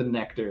spot was the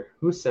nectar.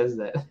 Who says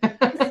that?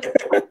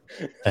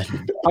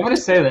 I'm going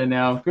to say that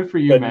now. Good for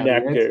you, Matt.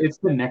 It's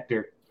the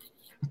nectar.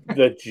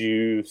 The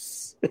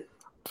juice.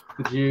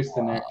 The juice,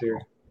 the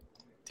nectar.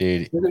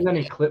 Dude. If there's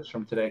any clips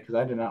from today, because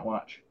I did not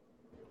watch.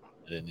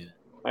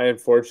 I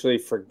unfortunately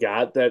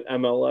forgot that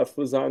MLF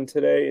was on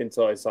today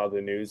until I saw the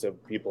news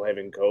of people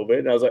having COVID.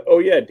 And I was like, oh,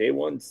 yeah, day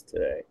 1's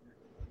today.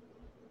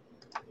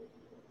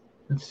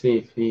 Let's see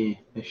if they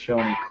show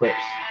any clips.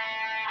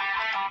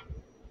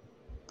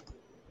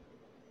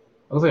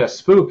 It looks like a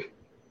spook.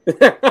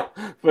 But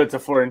it's a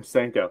 4-inch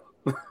Senko.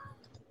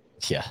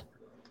 Yeah.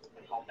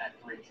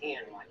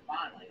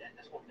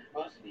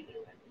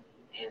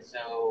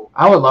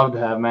 I would love to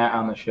have Matt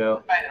on the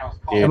show.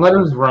 Dude. And let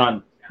him just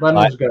run. Let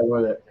him just go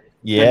with it.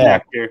 Yeah.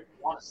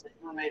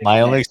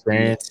 My only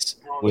experience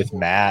with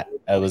Matt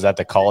was at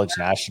the College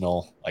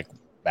National, like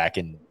back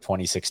in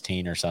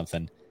 2016 or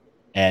something.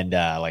 And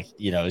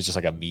it was just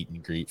like a meet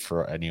and greet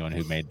for anyone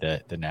who made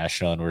the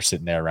national. And we're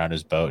sitting there around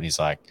his boat, and he's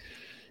like,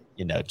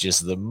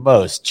 just the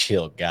most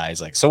chill guy.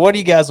 He's like, so what do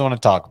you guys want to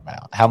talk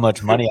about? How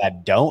much money I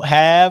don't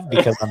have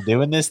because I'm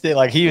doing this thing?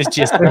 Like, he was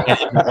just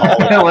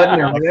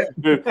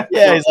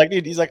yeah, he's like,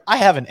 dude, I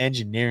have an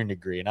engineering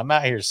degree and I'm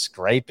out here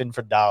scraping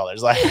for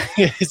dollars. Like,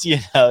 it's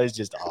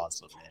just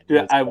awesome, man.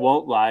 Yeah, I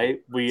won't lie.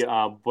 We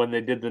when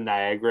they did the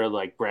Niagara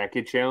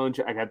bracket challenge,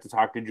 I got to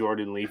talk to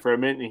Jordan Lee for a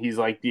minute, and he's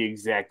like the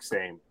exact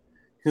same.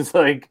 He's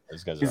like,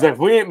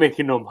 we ain't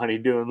making no money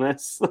doing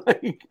this.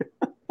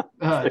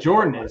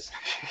 Jordan is.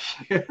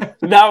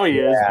 Now he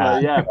is,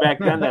 but yeah, back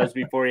then that was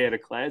before he had a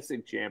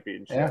classic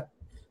championship. Yeah.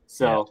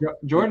 So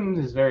Jordan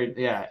is very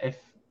If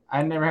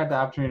I never had the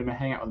opportunity to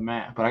hang out with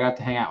Matt, but I got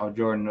to hang out with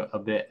Jordan a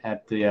bit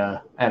at the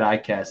at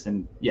ICAST,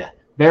 and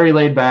very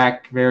laid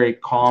back, very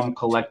calm,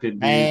 collected.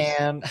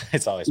 Man,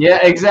 it's always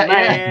exactly.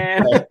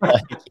 Man.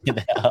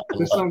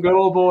 There's some good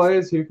old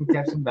boys who can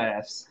catch some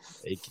bass.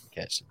 They can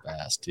catch some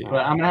bass too.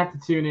 But I'm gonna have to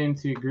tune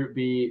into Group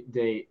B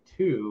Day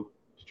 2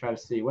 to try to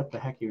see what the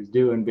heck he was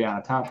doing, be on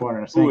a top one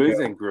or a Senko. Who is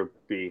in Group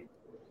B?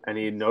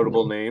 Any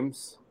notable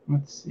names?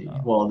 Let's see.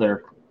 Well,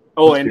 they're.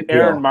 And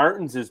Aaron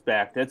Martins is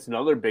back. That's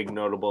another big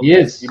notable. He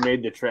is. He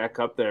made the track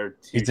up there.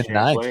 He's in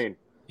ninth.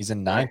 He's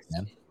in ninth,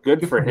 man.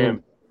 Good for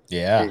him.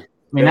 Yeah.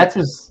 I mean, that's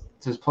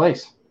his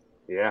place.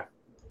 Yeah.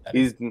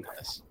 He's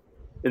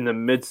in the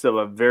midst of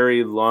a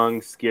very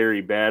long,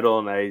 scary battle,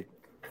 and I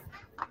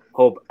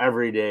hope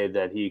every day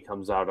that he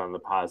comes out on the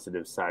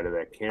positive side of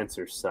that.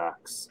 Cancer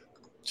sucks.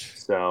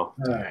 So.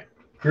 All right.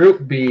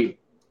 Group B.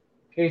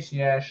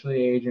 Casey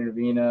Ashley, Adrian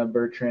Avina,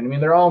 Bertrand. I mean,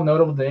 they're all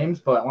notable names,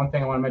 but one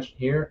thing I want to mention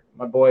here,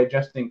 my boy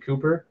Justin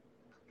Cooper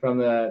from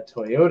the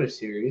Toyota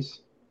Series,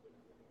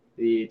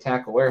 the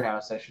Tackle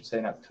Warehouse, I should say,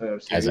 not the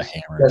Toyota Series. As a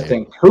hammer,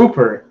 Justin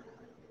Cooper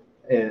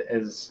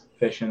is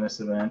fishing this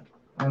event.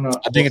 I don't know.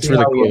 I think it's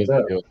really cool that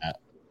they're doing that.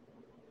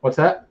 What's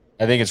that?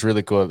 I think it's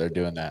really cool that they're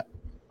doing that.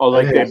 Oh,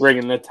 they bring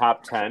in the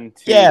top 10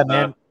 too. Yeah,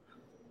 man.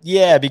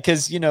 Yeah,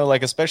 because,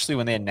 especially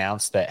when they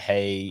announced that,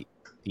 hey,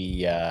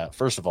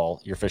 first of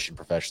all, you're fishing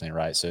professionally,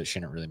 right? So it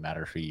shouldn't really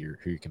matter who you're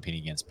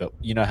competing against. But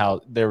you know how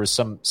there was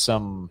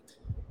some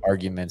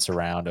arguments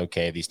around,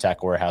 okay, these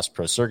Tackle Warehouse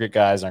Pro Circuit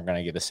guys aren't going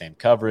to get the same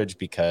coverage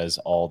because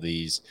all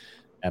these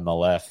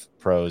MLF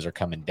pros are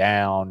coming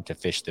down to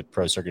fish the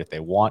pro circuit if they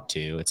want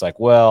to. It's like,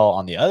 well,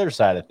 on the other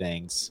side of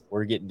things,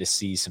 we're getting to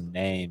see some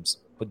names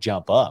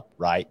jump up,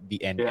 right?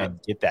 And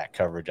get that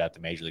coverage at the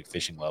Major League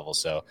Fishing level.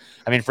 So,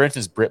 I mean, for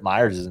instance, Britt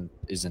Myers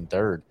is in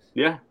third.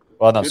 Yeah.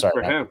 Well, no,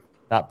 sorry.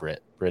 Not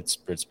Britt. Britt's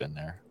been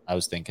there. I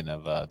was thinking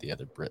of the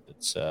other Britt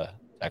that's Tackle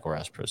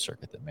Warehouse Pro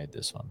Circuit that made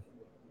this one.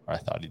 Or I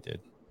thought he did.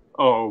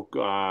 Oh,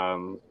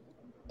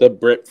 the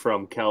Britt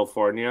from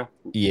California.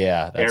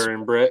 Yeah.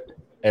 Aaron Britt.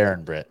 Never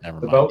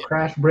mind. The boat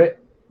crash,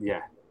 Britt?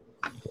 Yeah.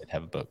 Did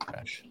have a boat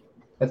crash.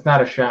 That's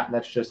not a shot.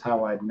 That's just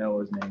how I know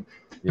his name.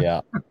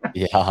 Yeah.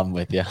 Yeah, I'm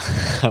with you.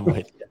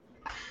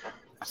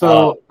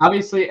 So,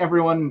 obviously,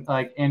 everyone,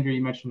 like Andrew,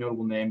 you mentioned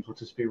notable names. Let's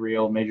just be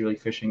real. Major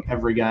League Fishing,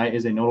 every guy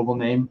is a notable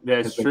name.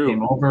 That's true.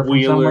 Came over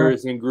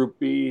Wheelers in Group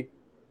B.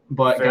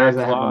 But guys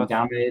that have been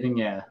dominating,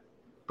 yeah.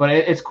 But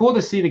it's cool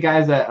to see the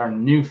guys that are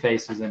new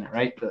faces in it,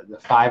 right? The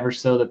 5 or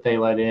so that they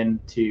let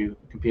in to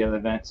compete at the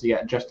event. So you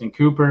got Justin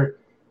Cooper,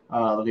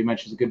 that we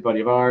mentioned is a good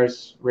buddy of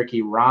ours.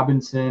 Ricky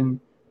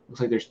Robinson. Looks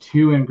like there's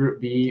 2 in Group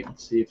B.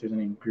 Let's see if there's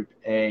any in Group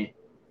A.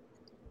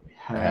 We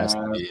have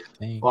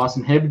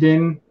Lawson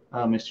Hibden,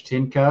 Mr.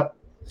 Tin Cup.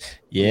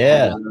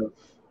 Yeah.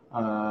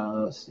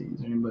 Let's see. Is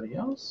there anybody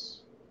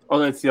else? Oh,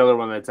 that's the other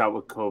one that's out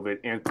with COVID.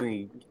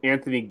 Anthony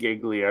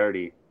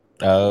Gagliardi.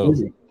 Oh.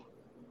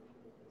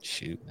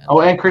 Shoot. Man.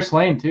 Oh, and Chris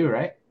Lane too,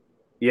 right?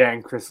 Yeah,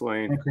 and Chris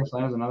Lane. And Chris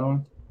Lane was another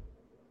one.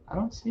 I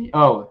don't see.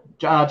 Oh,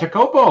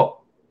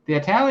 Jacopo, the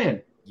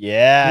Italian.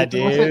 Yeah,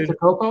 dude.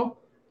 Jacopo.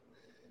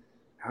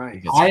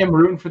 Nice. I am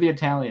rooting for the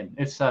Italian.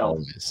 It's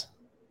settled.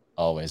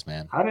 Always,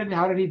 man. How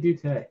did he do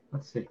today?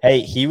 Let's see.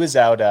 Hey, he was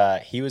out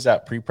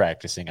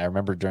pre-practicing. I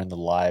remember during the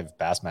live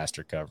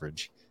Bassmaster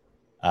coverage.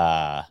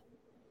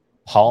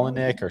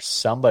 Polinick or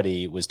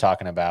somebody was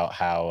talking about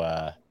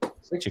how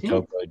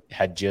Jacopo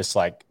had just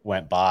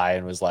went by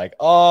and was like,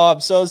 "Oh, I'm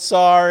so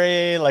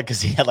sorry,"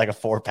 because he had a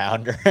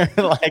 4-pounder,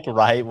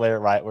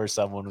 right where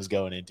someone was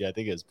going into. I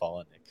think it was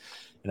Polinick.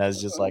 And I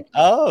was just like,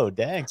 "Oh,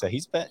 dang!" So he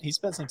spent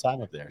some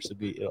time up there. So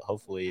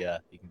hopefully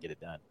he can get it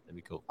done. That'd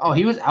be cool. Oh,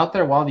 he was out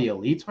there while the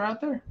elites were out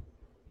there.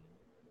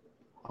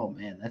 Oh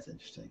man, that's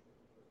interesting.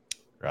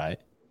 Right?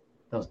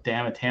 Those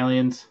damn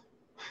Italians.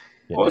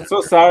 Oh, I'm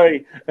so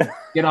sorry.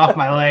 Get off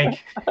my leg,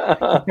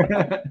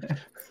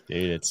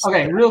 dude. It's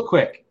okay. Real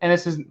quick, and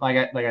this is like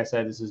I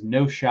said, this is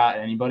no shot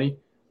at anybody.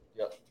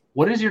 Yep.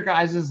 What is your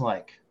guys'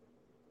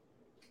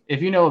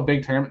 if you know a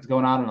big tournament's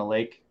going on in a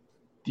lake?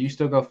 Do you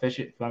still go fish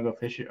it if you want to go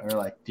fish it,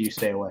 or do you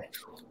stay away?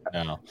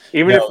 No.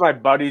 Even if my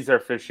buddies are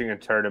fishing a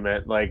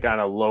tournament, on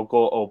a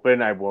local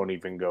open, I won't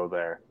even go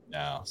there.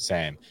 No,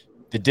 same.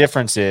 The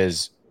difference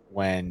is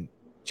when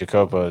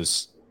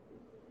Jacopo's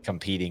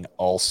competing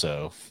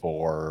also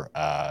for,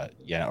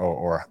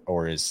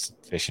 or is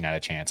fishing at a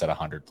chance at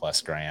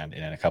 $100+ grand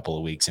in a couple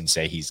of weeks, and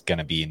say he's going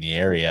to be in the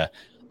area.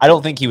 I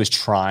don't think he was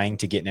trying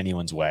to get in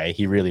anyone's way.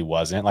 He really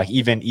wasn't. Like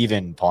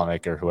even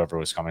Polnick or whoever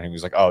was coming, he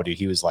was like, oh, dude,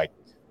 he was like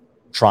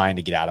trying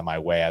to get out of my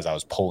way as I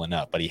was pulling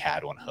up, but he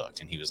had one hooked,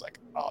 and he was like,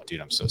 oh,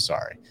 dude, I'm so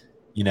sorry.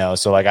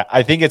 So like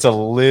I think it's a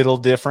little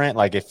different,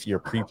 like if you're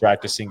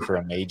pre-practicing for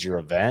a major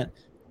event,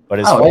 but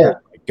as far as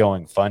like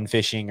going fun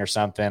fishing or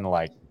something,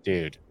 like,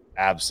 dude,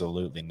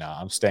 absolutely not.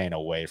 I'm staying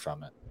away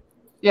from it.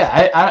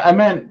 Yeah, I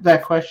meant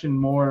that question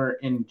more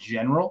in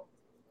general.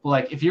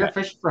 Like, if you're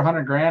fishing for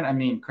 $100,000, I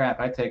mean, crap,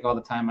 I take all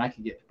the time I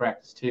can get to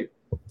practice too.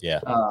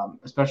 Yeah.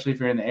 Especially if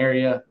you're in the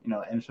area,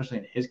 and especially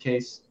in his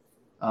case.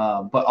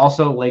 But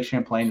also, Lake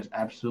Champlain is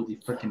absolutely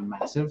freaking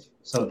massive.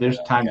 So there's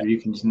times where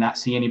you can just not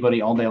see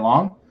anybody all day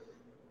long.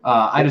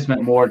 I just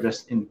meant more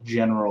just in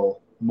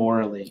general,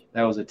 morally.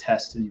 That was a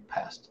test and you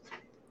passed.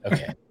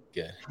 Okay,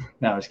 good.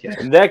 No, I was kidding.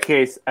 In that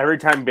case, every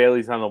time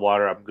Bailey's on the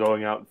water, I'm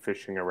going out and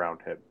fishing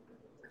around him.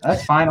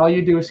 That's fine. All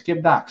you do is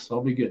skip docks, so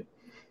I'll be good.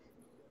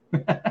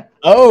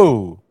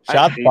 Oh,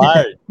 shot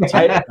fired.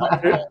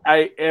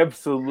 I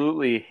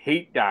absolutely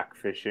hate dock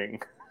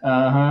fishing.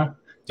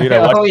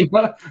 Dude,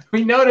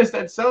 we noticed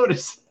that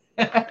sodas.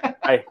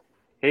 I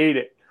hate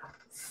it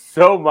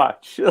so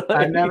much.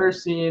 I've never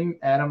seen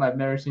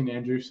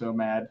Andrew so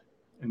mad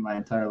in my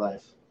entire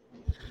life.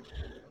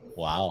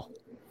 Wow.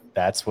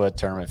 That's what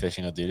tournament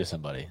fishing will do to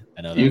somebody.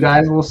 I know that. You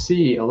guys will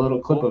see a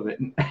little clip of it.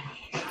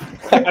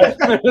 I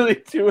literally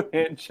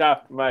 2-hand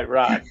chopped my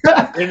rod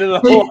into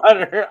the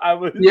water.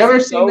 You ever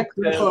seen the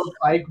clip of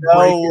Ike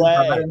break his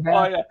rod in half?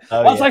 Oh, yeah.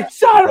 I was like,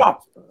 shut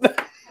up!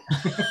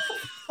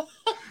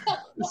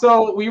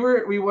 So we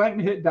went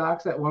and hit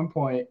docks at one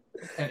point,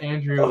 and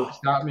Andrew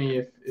stopped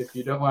me if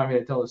you don't want me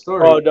to tell the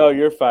story. Oh, no,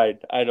 you're fine.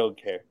 I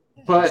don't care.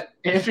 But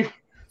Andrew,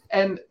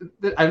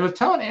 I was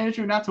telling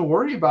Andrew not to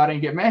worry about it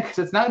and get mad because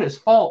it's not his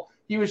fault.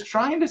 He was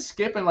trying to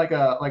skip in like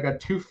a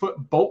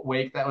 2-foot boat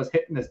wake that was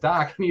hitting his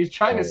dock, and he was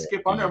trying to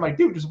skip under. I'm like,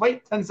 dude, just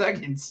wait 10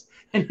 seconds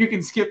and you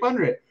can skip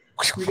under it,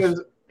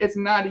 because it's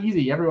not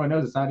easy. Everyone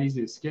knows it's not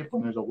easy to skip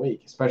when there's a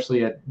wake,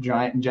 especially a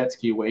giant jet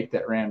ski wake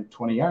that ran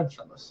 20 yards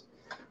from us.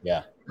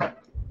 Yeah.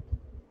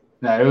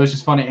 No, it was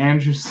just funny.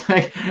 Andrew's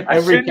like,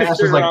 every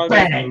cast was like,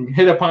 bang,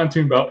 hit a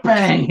pontoon boat,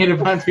 bang, hit a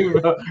pontoon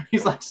boat.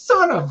 He's like,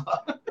 son of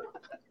a.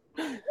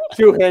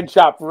 2-hand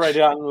chop right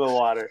out into the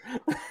water.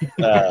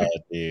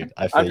 Dude,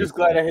 I'm just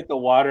glad I hit the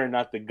water and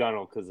not the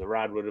gunnel, because the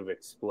rod would have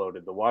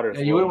exploded. The water.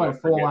 Yeah, you would have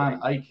went full on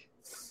Ike.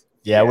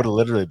 Yeah, it would have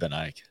literally been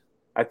Ike.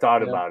 I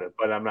thought about it,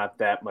 but I'm not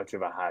that much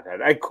of a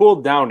hothead. I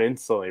cooled down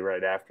instantly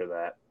right after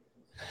that.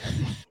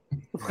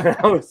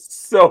 I was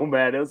so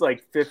mad. It was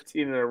like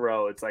 15 in a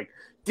row. It's like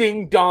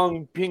ding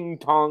dong, ping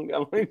tong.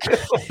 I'm like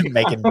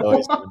making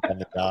noise on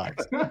the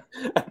dogs.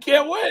 I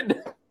can't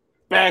win.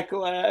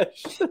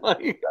 Backlash.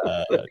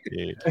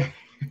 Dude,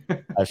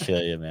 I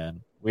feel you,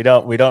 man. We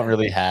don't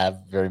really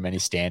have very many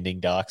standing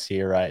docks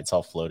here, right? It's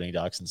all floating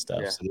docks and stuff.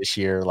 Yeah. So this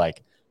year,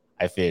 like,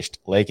 I fished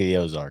Lake of the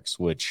Ozarks,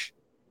 which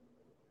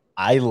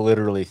I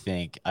literally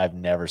think I've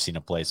never seen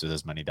a place with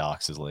as many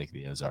docks as Lake of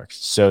the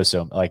Ozarks. So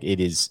like, it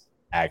is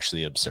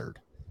actually absurd.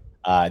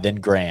 Then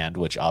Grand,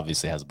 which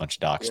obviously has a bunch of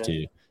docks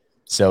too.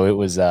 So it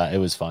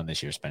was fun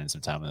this year spending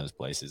some time in those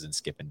places and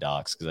skipping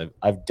docks, because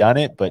I've done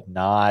it, but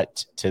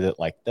not to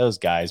like those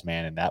guys,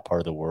 man, in that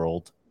part of the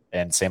world.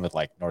 And same with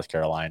like North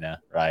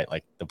Carolina, right?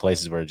 Like the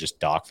places where just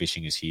dock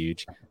fishing is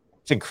huge.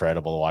 It's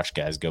incredible to watch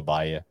guys go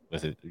by you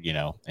with it,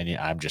 and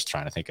I'm just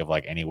trying to think of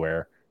like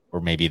anywhere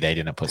where maybe they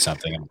didn't put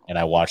something, and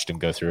I watched him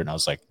go through it, and I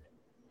was like,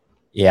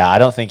 yeah, I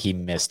don't think he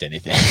missed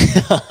anything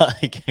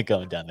like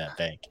going down that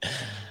bank.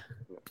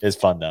 It's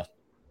fun though.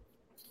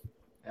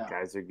 Yeah.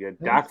 Guys are good.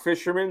 Dock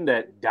fishermen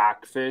that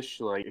dock fish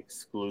like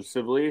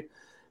exclusively,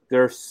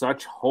 they're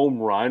such home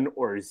run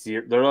or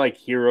zero. They're like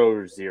hero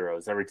or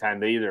zeros every time.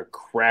 They either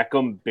crack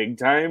them big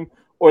time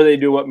or they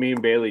do what me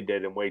and Bailey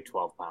did and weigh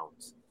 12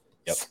 pounds.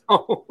 Yep.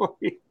 So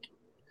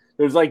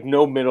there's like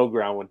no middle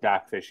ground with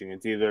dock fishing.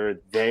 It's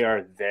either they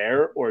are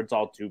there or it's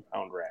all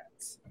 2-pound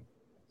rats.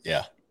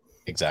 Yeah,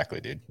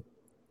 exactly, dude.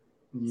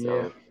 Yeah.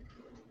 So,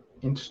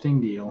 interesting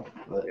deal,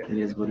 but it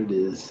is what it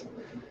is.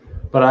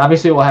 But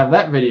obviously, we'll have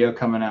that video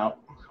coming out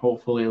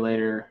hopefully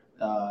later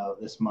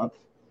this month.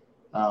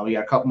 We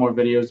got a couple more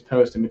videos to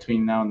post in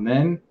between now and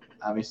then.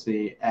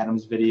 Obviously,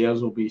 Adam's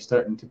videos will be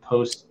starting to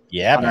post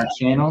on our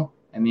channel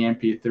and the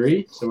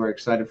MP3, so we're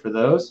excited for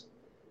those.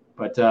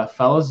 But,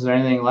 fellas, is there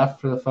anything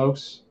left for the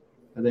folks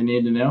that they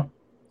need to know?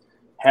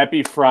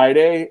 Happy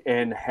Friday,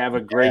 and have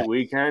a great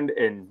weekend,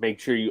 and make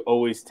sure you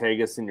always tag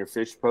us in your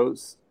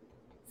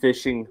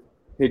fishing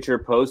picture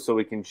posts so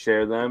we can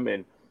share them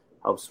and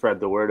help spread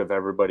the word of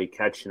everybody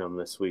catching them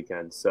this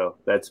weekend. So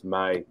that's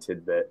my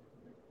tidbit.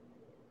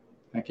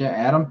 Okay,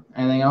 Adam,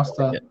 anything else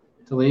to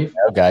leave?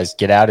 No, guys,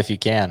 get out if you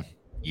can.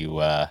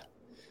 You only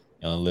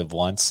live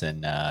once,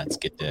 and it's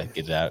good to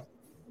get out,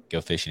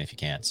 go fishing if you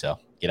can. So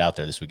get out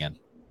there this weekend.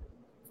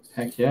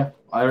 Heck yeah.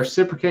 I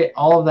reciprocate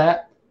all of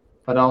that,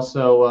 but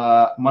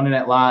also Monday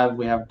Night Live,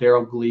 we have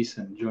Daryl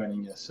Gleason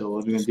joining us. So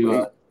we're going to do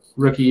a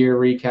rookie year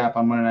recap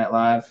on Monday Night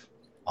Live.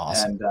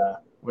 Awesome. And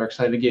we're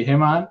excited to get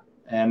him on.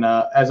 And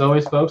as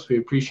always, folks, we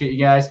appreciate you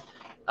guys.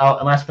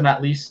 And last but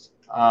not least,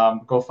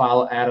 go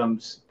follow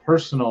Adam's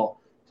personal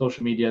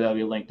social media. That'll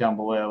be linked down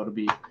below. It'll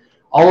be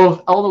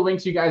all the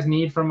links you guys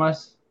need from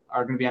us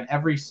are going to be on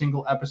every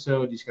single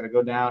episode. You just got to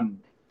go down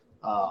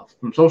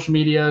from social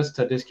medias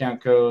to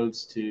discount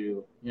codes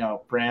to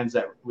brands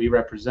that we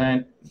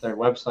represent, their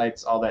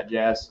websites, all that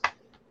jazz.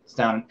 It's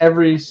down in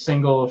every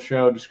single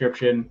show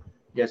description.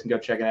 You guys can go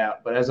check it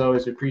out. But as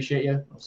always, we appreciate you.